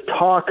them. And the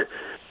talk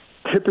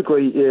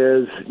typically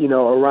is,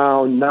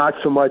 around not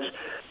so much,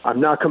 I'm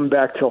not coming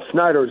back till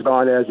Snyder's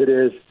gone, as it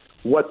is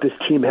what this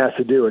team has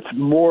to do. It's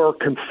more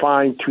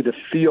confined to the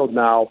field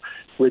now,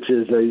 which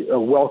is a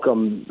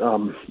welcome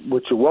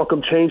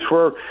change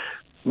for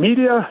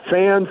media,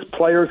 fans,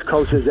 players,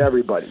 coaches,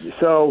 everybody.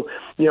 So,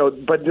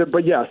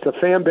 but yes, the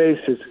fan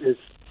base is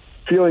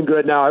feeling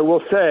good now. I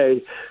will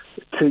say,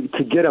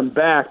 to get them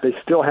back, they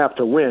still have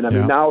to win. I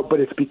mean, now, but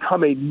it's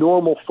become a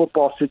normal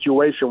football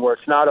situation where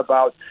it's not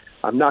about,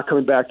 I'm not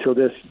coming back till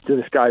this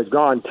guy's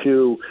gone,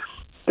 to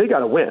they got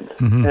to win.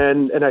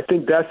 And I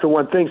think that's the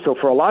one thing. So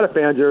for a lot of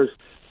fans, there's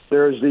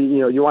the,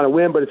 you want to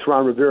win, but it's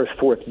Ron Rivera's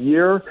fourth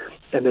year,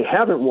 and they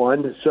haven't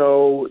won.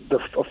 So the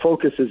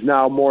focus is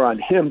now more on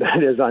him than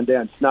it is on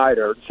Dan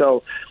Snyder.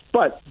 So,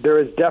 but there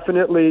is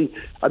definitely,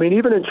 I mean,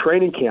 even in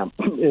training camp,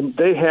 and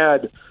they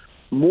had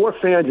more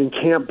fans in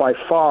camp by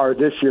far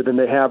this year than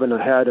they haven't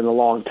had in a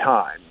long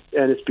time.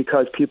 And it's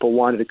because people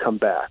wanted to come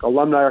back.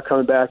 Alumni are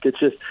coming back. It's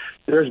just,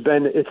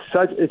 it's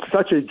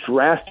such a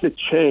drastic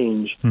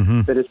change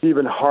that it's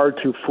even hard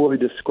to fully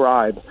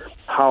describe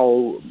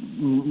how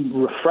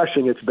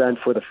refreshing it's been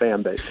for the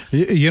fan base.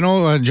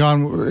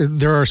 John,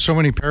 there are so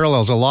many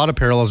parallels, a lot of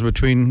parallels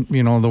between,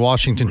 the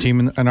Washington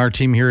team and our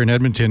team here in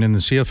Edmonton in the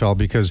CFL,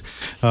 because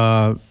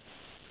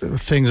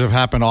things have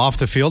happened off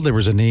the field. There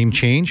was a name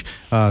change.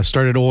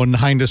 Started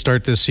 0-9 to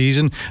start this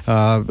season.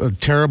 A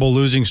terrible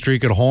losing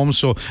streak at home.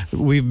 So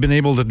we've been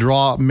able to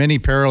draw many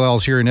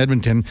parallels here in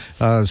Edmonton,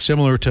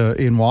 similar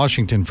to in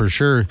Washington for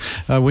sure.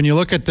 When you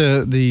look at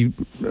the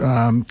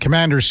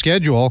Commanders'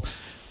 schedule,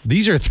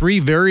 these are three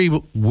very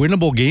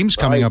winnable games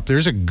coming up.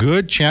 There's a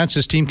good chance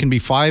this team can be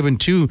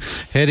 5-2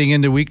 heading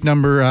into week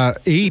number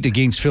 8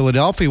 against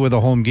Philadelphia with a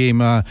home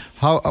game.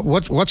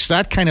 What's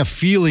that kind of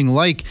feeling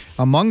like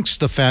amongst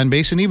the fan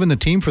base and even the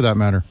team for that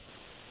matter?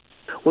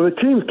 Well, the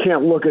teams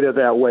can't look at it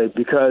that way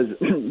because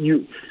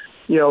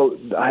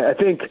I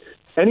think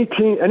any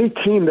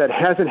team that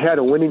hasn't had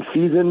a winning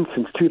season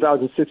since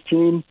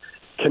 2016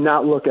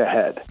 cannot look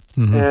ahead.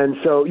 And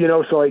so,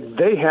 so like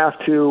they have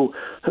to,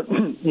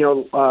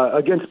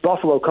 against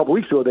Buffalo a couple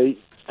weeks ago, they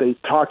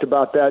talked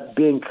about that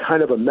being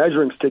kind of a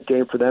measuring stick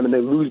game for them, and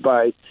they lose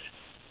by,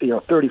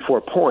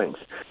 34 points.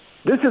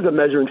 This is a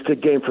measuring stick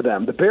game for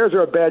them. The Bears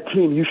are a bad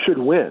team. You should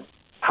win.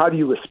 How do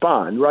you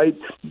respond, right?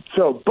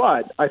 So,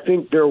 but I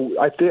think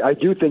I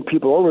do think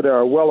people over there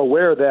are well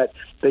aware that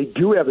they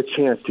do have a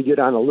chance to get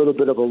on a little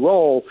bit of a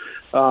roll.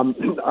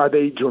 Are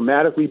they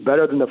dramatically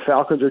better than the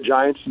Falcons or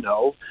Giants?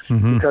 No,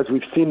 because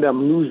we've seen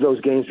them lose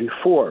those games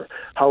before.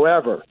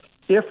 However,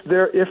 if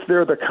they're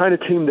the kind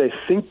of team they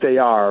think they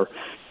are,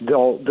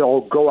 they'll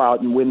go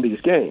out and win these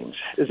games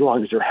as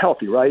long as they're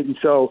healthy, right? And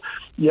so,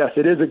 yes,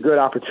 it is a good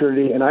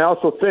opportunity, and I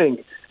also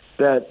think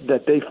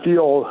that they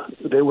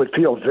would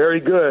feel very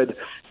good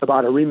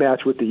about a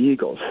rematch with the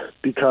Eagles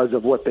because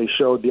of what they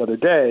showed the other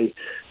day.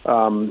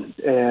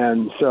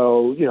 And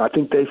so, I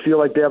think they feel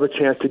like they have a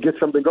chance to get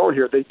something going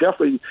here. They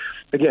definitely,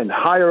 again,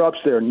 higher ups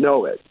there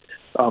know it.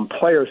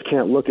 Players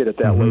can't look at it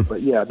that way,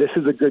 but yeah, this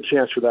is a good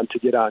chance for them to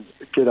get on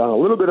a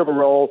little bit of a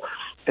roll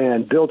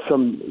and build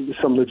some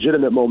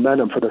legitimate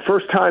momentum for the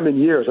first time in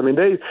years. I mean,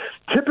 they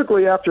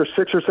typically after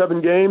 6 or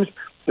 7 games,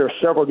 there are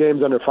several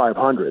games under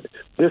 500.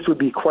 This would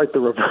be quite the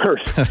reverse,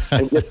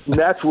 and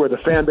that's where the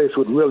fan base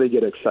would really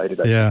get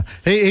excited. Yeah.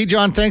 Hey,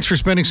 John, thanks for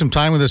spending some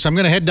time with us. I'm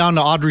going to head down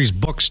to Audrey's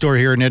bookstore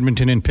here in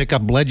Edmonton and pick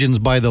up Legends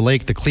by the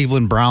Lake, the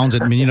Cleveland Browns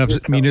at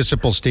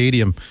Municipal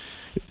Stadium.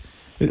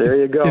 There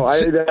you go.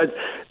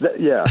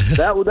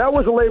 That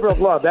was a labor of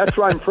love. That's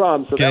where I'm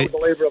from, so that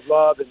was a labor of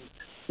love. And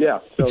yeah,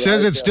 so it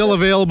says it's still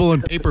available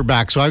in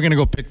paperback, so I'm going to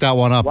go pick that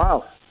one up.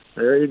 Wow.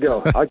 There you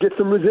go. I'll get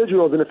some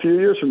residuals in a few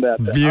years from that.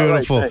 Then.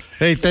 Beautiful. All right, thanks.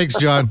 Hey, thanks,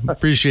 John.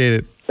 Appreciate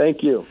it.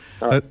 Thank you.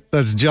 All right.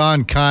 That's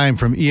John Keim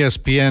from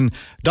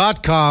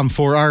ESPN.com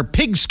for our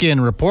pigskin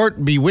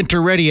report. Be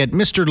winter ready at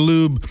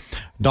MrLube.com.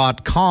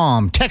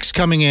 Text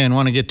coming in.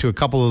 Want to get to a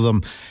couple of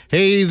them.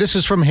 Hey, this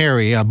is from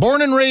Harry.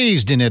 Born and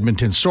raised in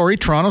Edmonton. Sorry,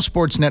 Toronto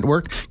Sports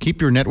Network.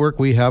 Keep your network.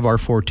 We have our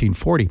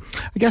 1440.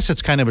 I guess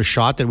it's kind of a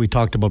shot that we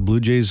talked about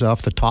Blue Jays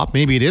off the top.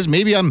 Maybe it is.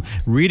 Maybe I'm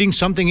reading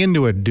something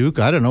into it, Duke.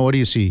 I don't know. What do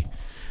you see?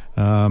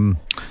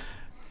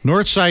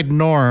 Northside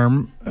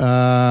Norm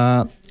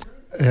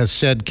has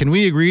said, can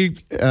we agree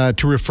to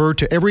refer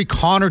to every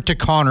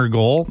Connor-to-Connor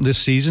goal this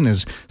season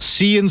as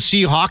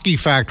CNC Hockey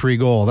Factory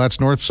goal? That's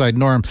Northside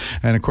Norm.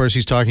 And, of course,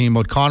 he's talking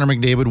about Connor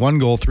McDavid, 1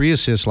 goal, 3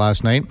 assists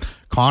last night.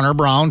 Connor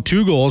Brown,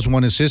 2 goals,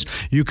 1 assist.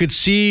 You could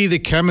see the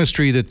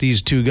chemistry that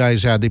these two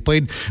guys had. They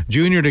played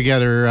junior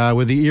together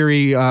with the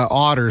Erie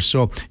Otters,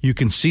 so you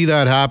can see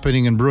that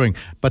happening and brewing.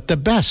 But the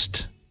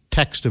best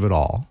text of it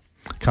all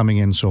coming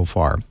in so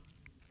far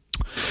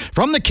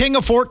from the King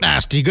of Fort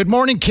Nasty. Good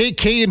morning,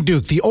 KK and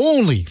Duke. The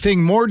only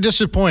thing more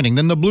disappointing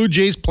than the Blue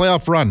Jays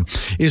playoff run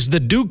is the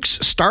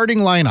Duke's starting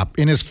lineup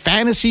in his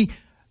fantasy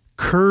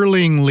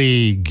curling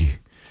league.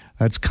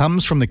 That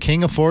comes from the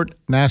King of Fort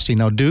Nasty.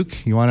 Now,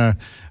 Duke, you want to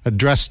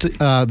address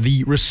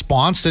the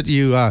response that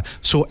you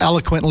so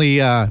eloquently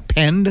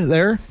penned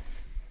there?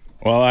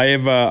 Well,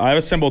 I've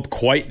assembled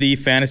quite the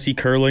fantasy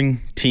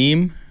curling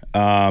team.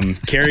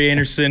 Carrie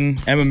Anderson,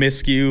 Emma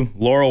Miskew,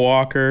 Laura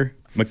Walker,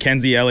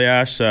 Mackenzie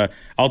Eliash.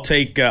 I'll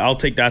take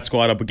that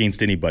squad up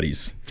against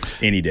anybody's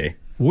any day.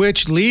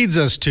 Which leads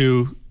us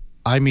to,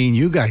 I mean,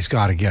 you guys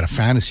got to get a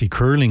fantasy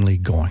curling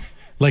league going.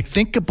 Like,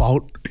 think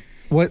about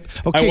what.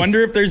 Okay. I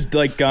wonder if there's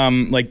like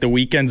the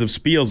weekends of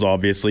Spiels,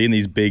 obviously, in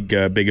these big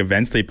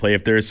events they play.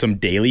 If there's some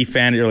daily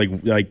fan or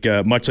like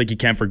much like you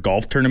can for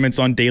golf tournaments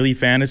on daily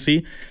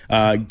fantasy,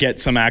 get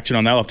some action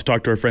on that. I'll have to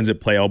talk to our friends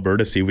at Play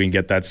Alberta, see if we can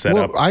get that set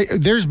up.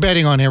 There's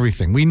betting on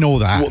everything. We know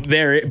that. Well,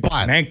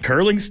 but man,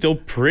 curling's still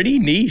pretty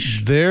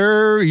niche.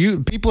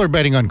 People are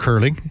betting on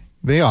curling.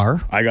 They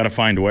are. I got to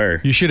find where.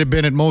 You should have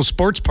been at Moe's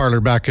Sports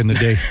Parlor back in the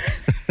day.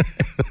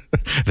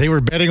 They were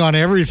betting on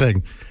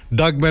everything.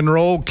 Doug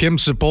Monroe, Kim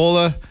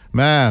Cipolla,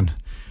 man,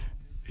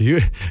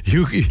 they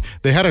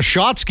had a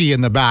shot ski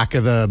in the back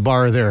of the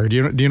bar there. Do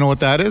you know what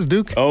that is,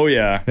 Duke? Oh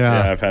yeah,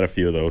 I've had a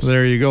few of those.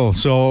 There you go.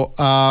 So,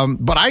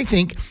 but I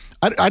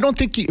don't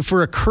think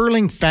for a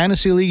curling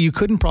fantasy league you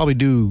couldn't probably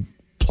do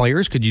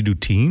players. Could you do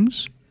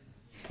teams?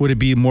 Would it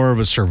be more of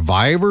a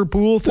survivor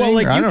pool thing?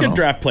 Well, like you could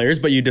draft players,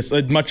 but you just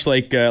much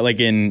like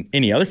in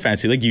any other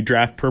fantasy league, you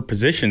draft per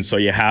position. So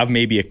you have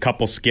maybe a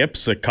couple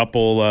skips, a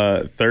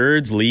couple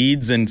thirds,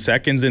 leads, and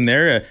seconds in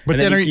there. But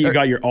then you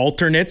got your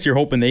alternates. You're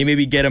hoping they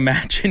maybe get a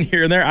match in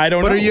here and there. I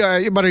don't know.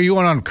 Are you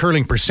on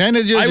curling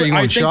percentages? I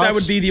think shots? That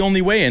would be the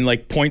only way, and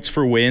like points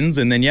for wins,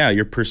 and then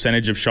your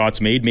percentage of shots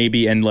made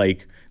maybe, and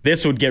like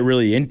this would get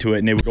really into it,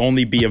 and it would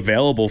only be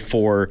available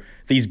for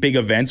these big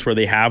events where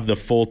they have the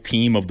full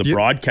team of the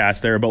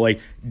broadcast there, but like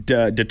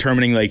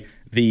determining like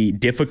the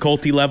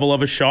difficulty level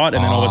of a shot,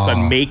 and then all of a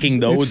sudden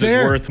making those is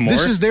worth more.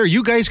 This is there.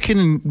 You guys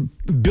can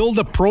build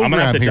a program. I'm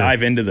gonna have to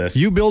dive into this.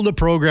 You build a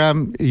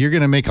program, you're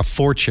gonna make a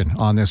fortune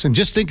on this. And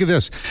just think of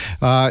this.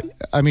 I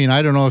mean,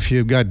 I don't know if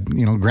you've got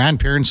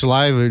grandparents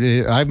alive.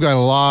 I've got a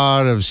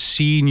lot of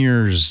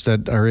seniors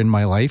that are in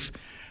my life.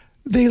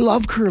 They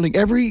love curling.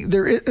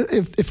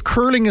 If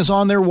curling is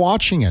on, they're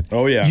watching it.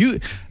 Oh yeah.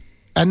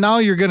 And now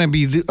you're going to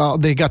be,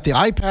 they got the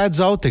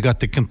iPads out, they got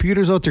the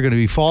computers out, they're going to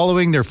be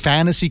following their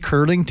fantasy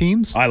curling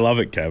teams. I love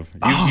it, Kev.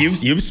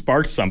 You've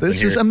sparked something this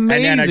here. Is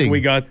amazing. And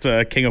we got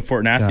King of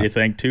Fort Nasty to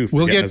thank, too.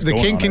 The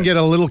King can get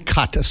a little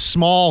cut, a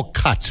small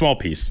cut. Small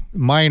piece.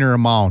 Minor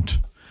amount.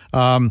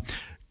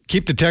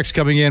 Keep the text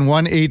coming in,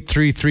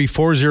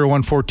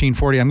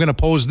 1-833-401-1440. I'm going to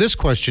pose this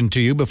question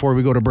to you before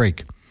we go to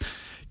break.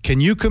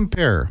 Can you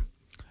compare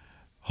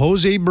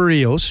Jose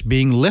Barrios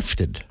being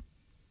lifted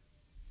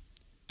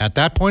at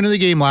that point of the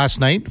game last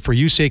night for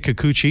Yusei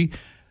Kikuchi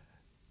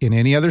in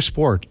any other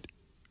sport?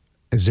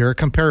 Is there a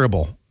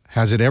comparable?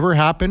 Has it ever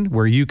happened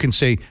where you can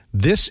say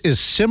this is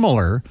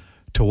similar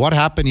to what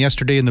happened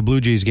yesterday in the Blue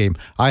Jays game?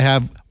 I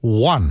have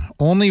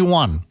only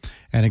one,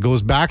 and it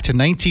goes back to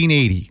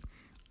 1980.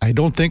 I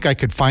don't think I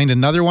could find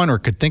another one or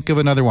could think of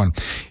another one.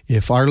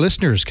 If our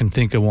listeners can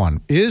think of one,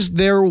 is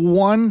there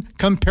one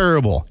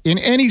comparable in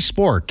any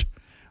sport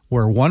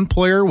where one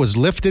player was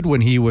lifted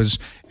when he was,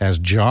 as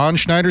John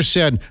Schneider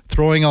said,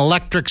 throwing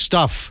electric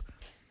stuff?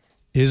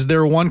 Is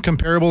there one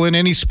comparable in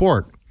any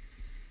sport?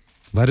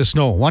 Let us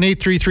know.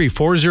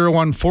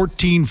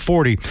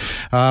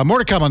 1-833-401-1440. More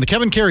to come on the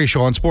Kevin Karius Show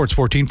on Sports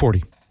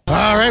 1440.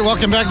 All right,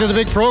 welcome back to the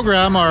big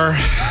program. Our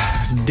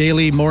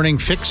daily morning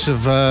fix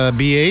of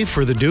BA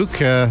for the Duke.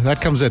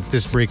 That comes at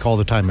this break all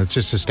the time. It's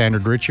just a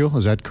standard ritual.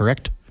 Is that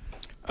correct?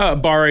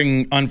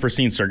 Barring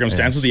unforeseen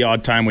circumstances, yes. The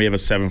odd time we have a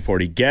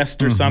 740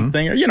 guest or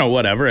something, or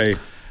whatever.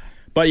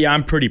 But yeah,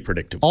 I'm pretty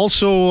predictable.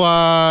 Also,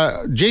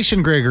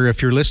 Jason Greger,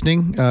 if you're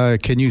listening,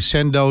 can you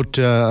send out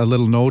a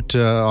little note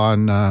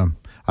on,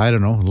 I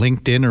don't know,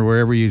 LinkedIn or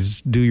wherever you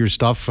do your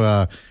stuff?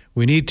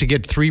 We need to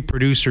get 3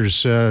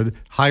 producers,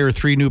 hire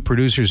 3 new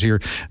producers here.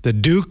 The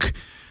Duke,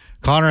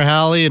 Connor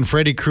Halley, and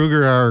Freddie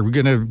Krueger are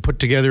going to put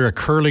together a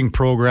curling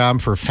program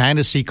for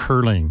fantasy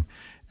curling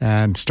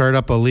and start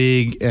up a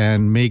league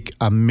and make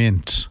a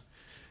mint.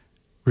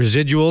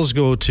 Residuals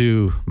go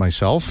to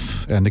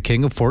myself and the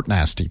King of Fort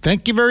Nasty.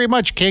 Thank you very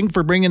much, King,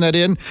 for bringing that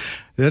in.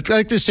 I'd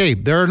like to say,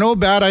 there are no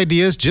bad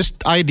ideas,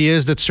 just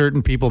ideas that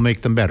certain people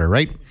make them better,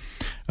 right?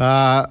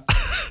 A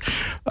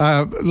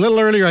little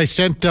earlier, I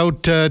sent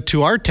out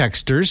to our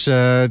texters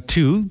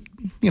 2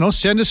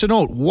 send us a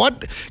note.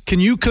 What can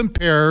you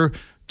compare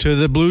to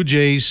the Blue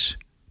Jays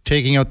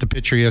taking out the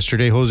pitcher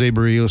yesterday, Jose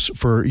Barrios,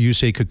 for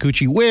Yusei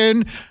Kikuchi,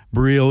 when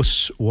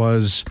Barrios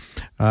was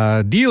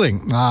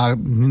dealing?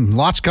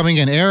 Lots coming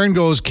in. Aaron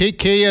goes,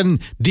 KK and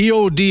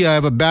DOD, I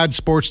have a bad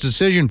sports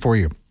decision for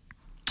you.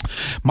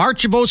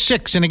 March of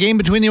 2006, in a game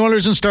between the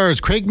Oilers and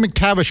Stars, Craig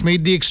McTavish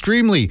made the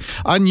extremely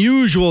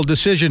unusual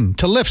decision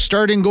to lift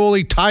starting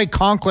goalie Ty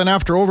Conklin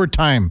after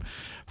overtime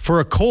for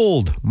a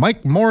cold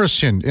Mike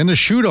Morrison in the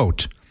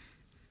shootout.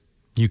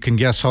 You can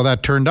guess how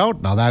that turned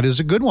out. Now, that is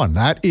a good one.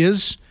 That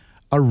is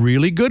a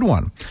really good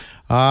one.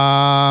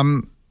 A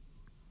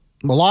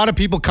lot of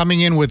people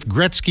coming in with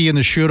Gretzky in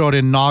the shootout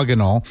in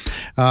Nagano.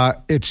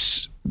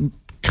 It's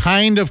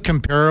kind of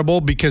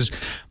comparable because...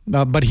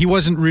 but he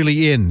wasn't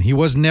really in. He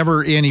was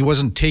never in. He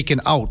wasn't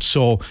taken out.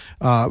 So,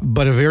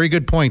 but a very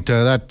good point.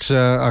 That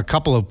a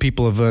couple of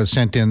people have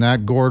sent in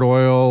that. Gord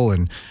Oil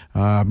and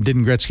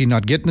didn't Gretzky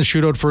not get in the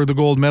shootout for the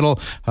gold medal?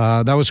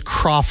 That was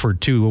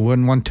Crawford too.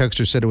 When one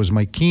texter said it was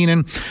Mike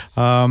Keenan.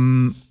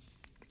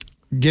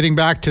 Getting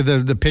back to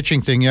the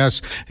pitching thing,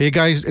 yes. Hey,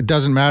 guys, it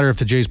doesn't matter if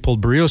the Jays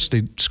pulled Barrios.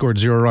 They scored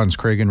 0 runs,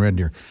 Craig and Red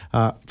Deer.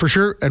 For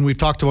sure, and we've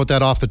talked about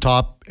that off the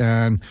top.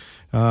 And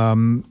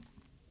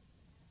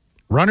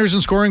runners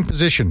in scoring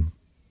position,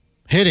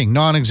 hitting,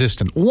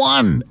 non-existent.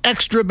 One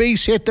extra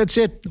base hit, that's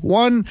it.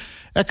 One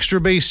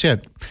extra base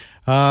hit.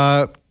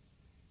 Do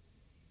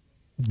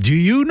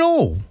you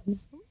know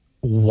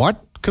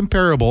what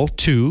comparable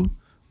to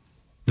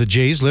the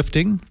Jays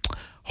lifting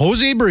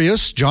Jose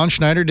Barrios? John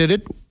Schneider did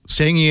it,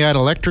 saying he had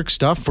electric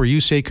stuff for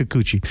Yusei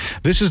Kikuchi.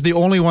 This is the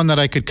only one that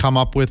I could come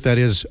up with that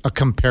is a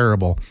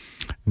comparable.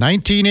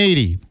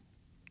 1980,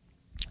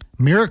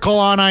 Miracle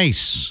on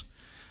Ice,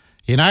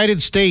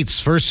 United States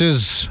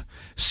versus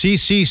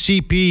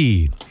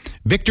CCCP.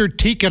 Viktor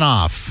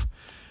Tikhonov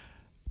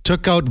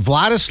took out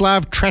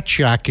Vladislav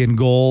Tretiak in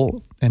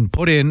goal and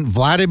put in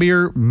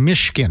Vladimir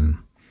Mishkin.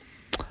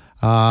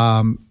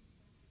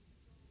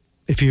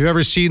 If you've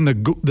ever seen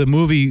the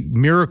movie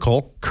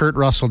Miracle, Kurt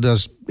Russell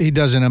does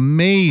an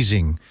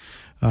amazing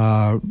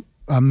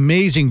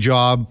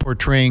job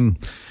portraying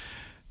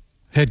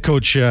head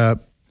coach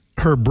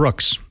Herb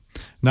Brooks.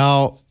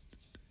 Now,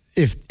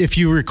 if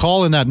you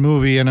recall in that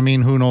movie, and I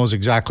mean, who knows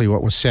exactly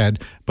what was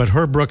said, but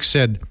Herb Brooks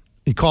said,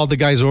 he called the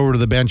guys over to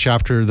the bench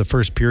after the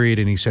first period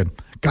and he said,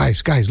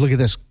 guys, look at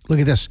this.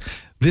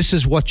 This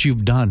is what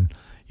you've done.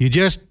 You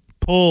just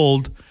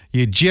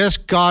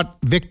got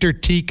Viktor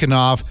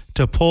Tikhonov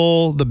to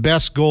pull the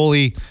best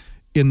goalie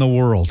in the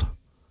world.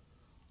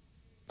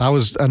 That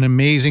was an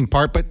amazing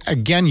part. But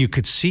again, you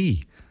could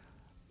see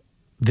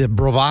the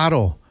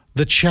bravado,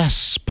 the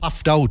chest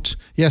puffed out.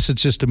 Yes,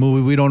 it's just a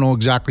movie. We don't know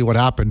exactly what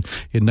happened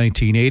in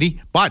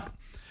 1980, but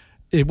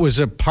it was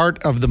a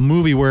part of the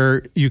movie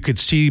where you could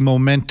see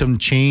momentum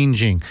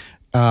changing.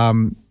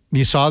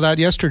 You saw that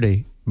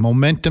yesterday.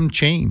 Momentum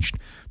changed.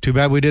 Too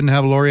bad we didn't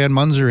have Lorianne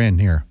Munzer in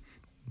here.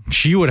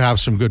 She would have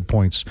some good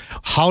points.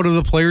 How do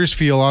the players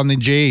feel on the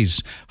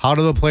Jays? How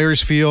do the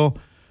players feel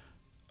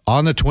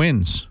on the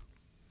Twins?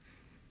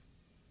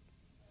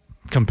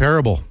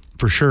 Comparable,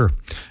 for sure.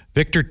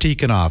 Viktor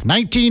Tikhonov.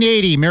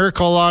 1980,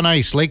 Miracle on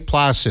Ice, Lake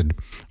Placid.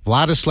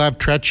 Vladislav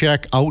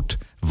Tretiak out.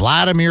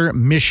 Vladimir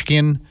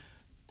Mishkin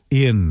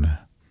in.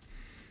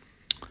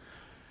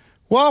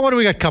 Well, what do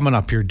we got coming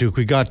up here, Duke?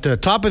 We got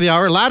top of the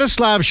hour.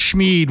 Ladislav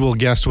Schmid will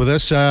guest with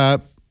us.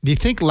 Do you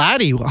think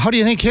Laddie, how do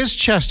you think his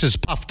chest is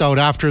puffed out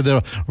after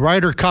the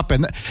Ryder Cup?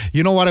 And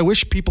you know what? I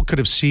wish people could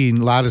have seen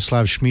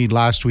Ladislav Schmid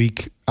last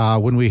week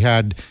when we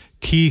had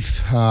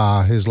Keith,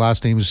 his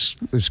last name is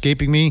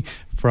escaping me,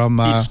 from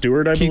Keith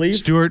Stewart, I believe.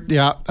 Stewart,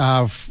 yeah.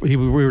 We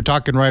were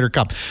talking Ryder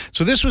Cup.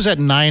 So this was at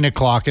 9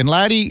 o'clock, and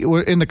Laddie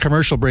in the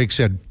commercial break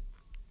said,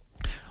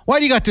 "Why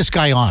do you got this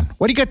guy on?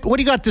 What do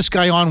you got this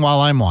guy on while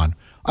I'm on?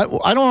 I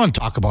don't want to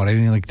talk about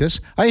anything like this.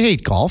 I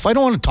hate golf. I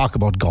don't want to talk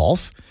about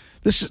golf.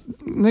 This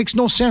makes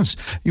no sense.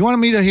 You want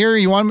me to hear?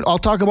 I'll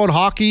talk about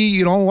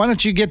hockey. Why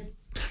don't you get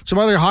some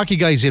other hockey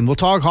guys in? We'll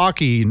talk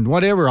hockey and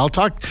whatever. I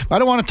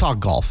don't want to talk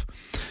golf."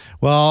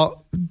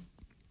 Well,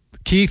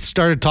 Keith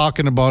started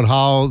talking about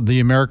how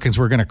the Americans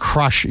were going to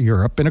crush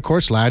Europe. And of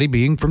course, Laddie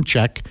being from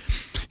Czech,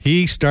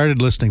 he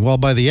started listening. Well,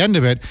 by the end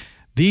of it,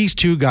 these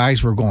two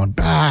guys were going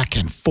back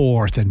and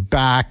forth and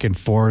back and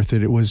forth.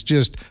 And it was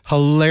just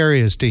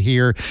hilarious to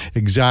hear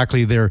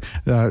exactly they're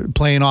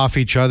playing off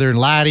each other. And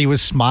Laddie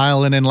was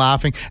smiling and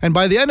laughing. And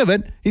by the end of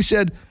it, he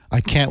said,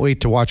 "I can't wait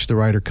to watch the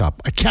Ryder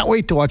Cup. I can't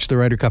wait to watch the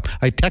Ryder Cup."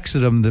 I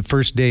texted him the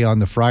first day on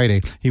the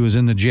Friday. He was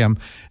in the gym,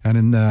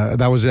 and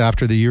that was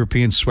after the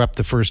Europeans swept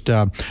the first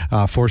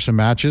foursome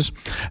matches,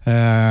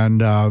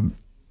 and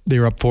they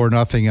were up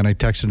 4-0. And I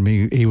texted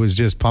him. He was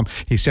just pumped.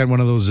 He sent one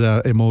of those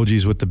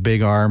emojis with the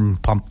big arm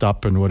pumped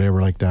up and whatever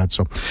like that.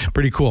 So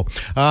pretty cool.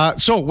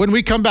 So when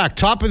we come back,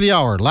 top of the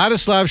hour,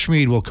 Ladislav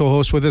Schmid will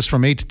co-host with us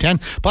from 8 to 10.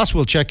 Plus,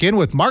 we'll check in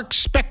with Mark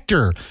Spector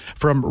Victor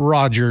from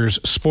Rogers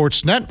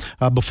Sportsnet.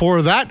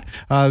 Before that,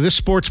 this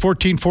Sports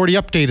 1440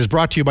 update is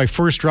brought to you by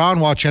First Round.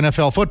 Watch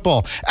NFL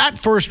football at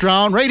First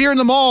Round right here in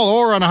the mall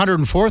or on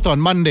 104th on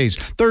Mondays,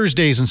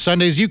 Thursdays, and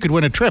Sundays. You could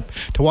win a trip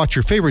to watch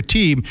your favorite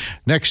team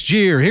next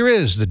year. Here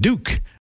is the Duke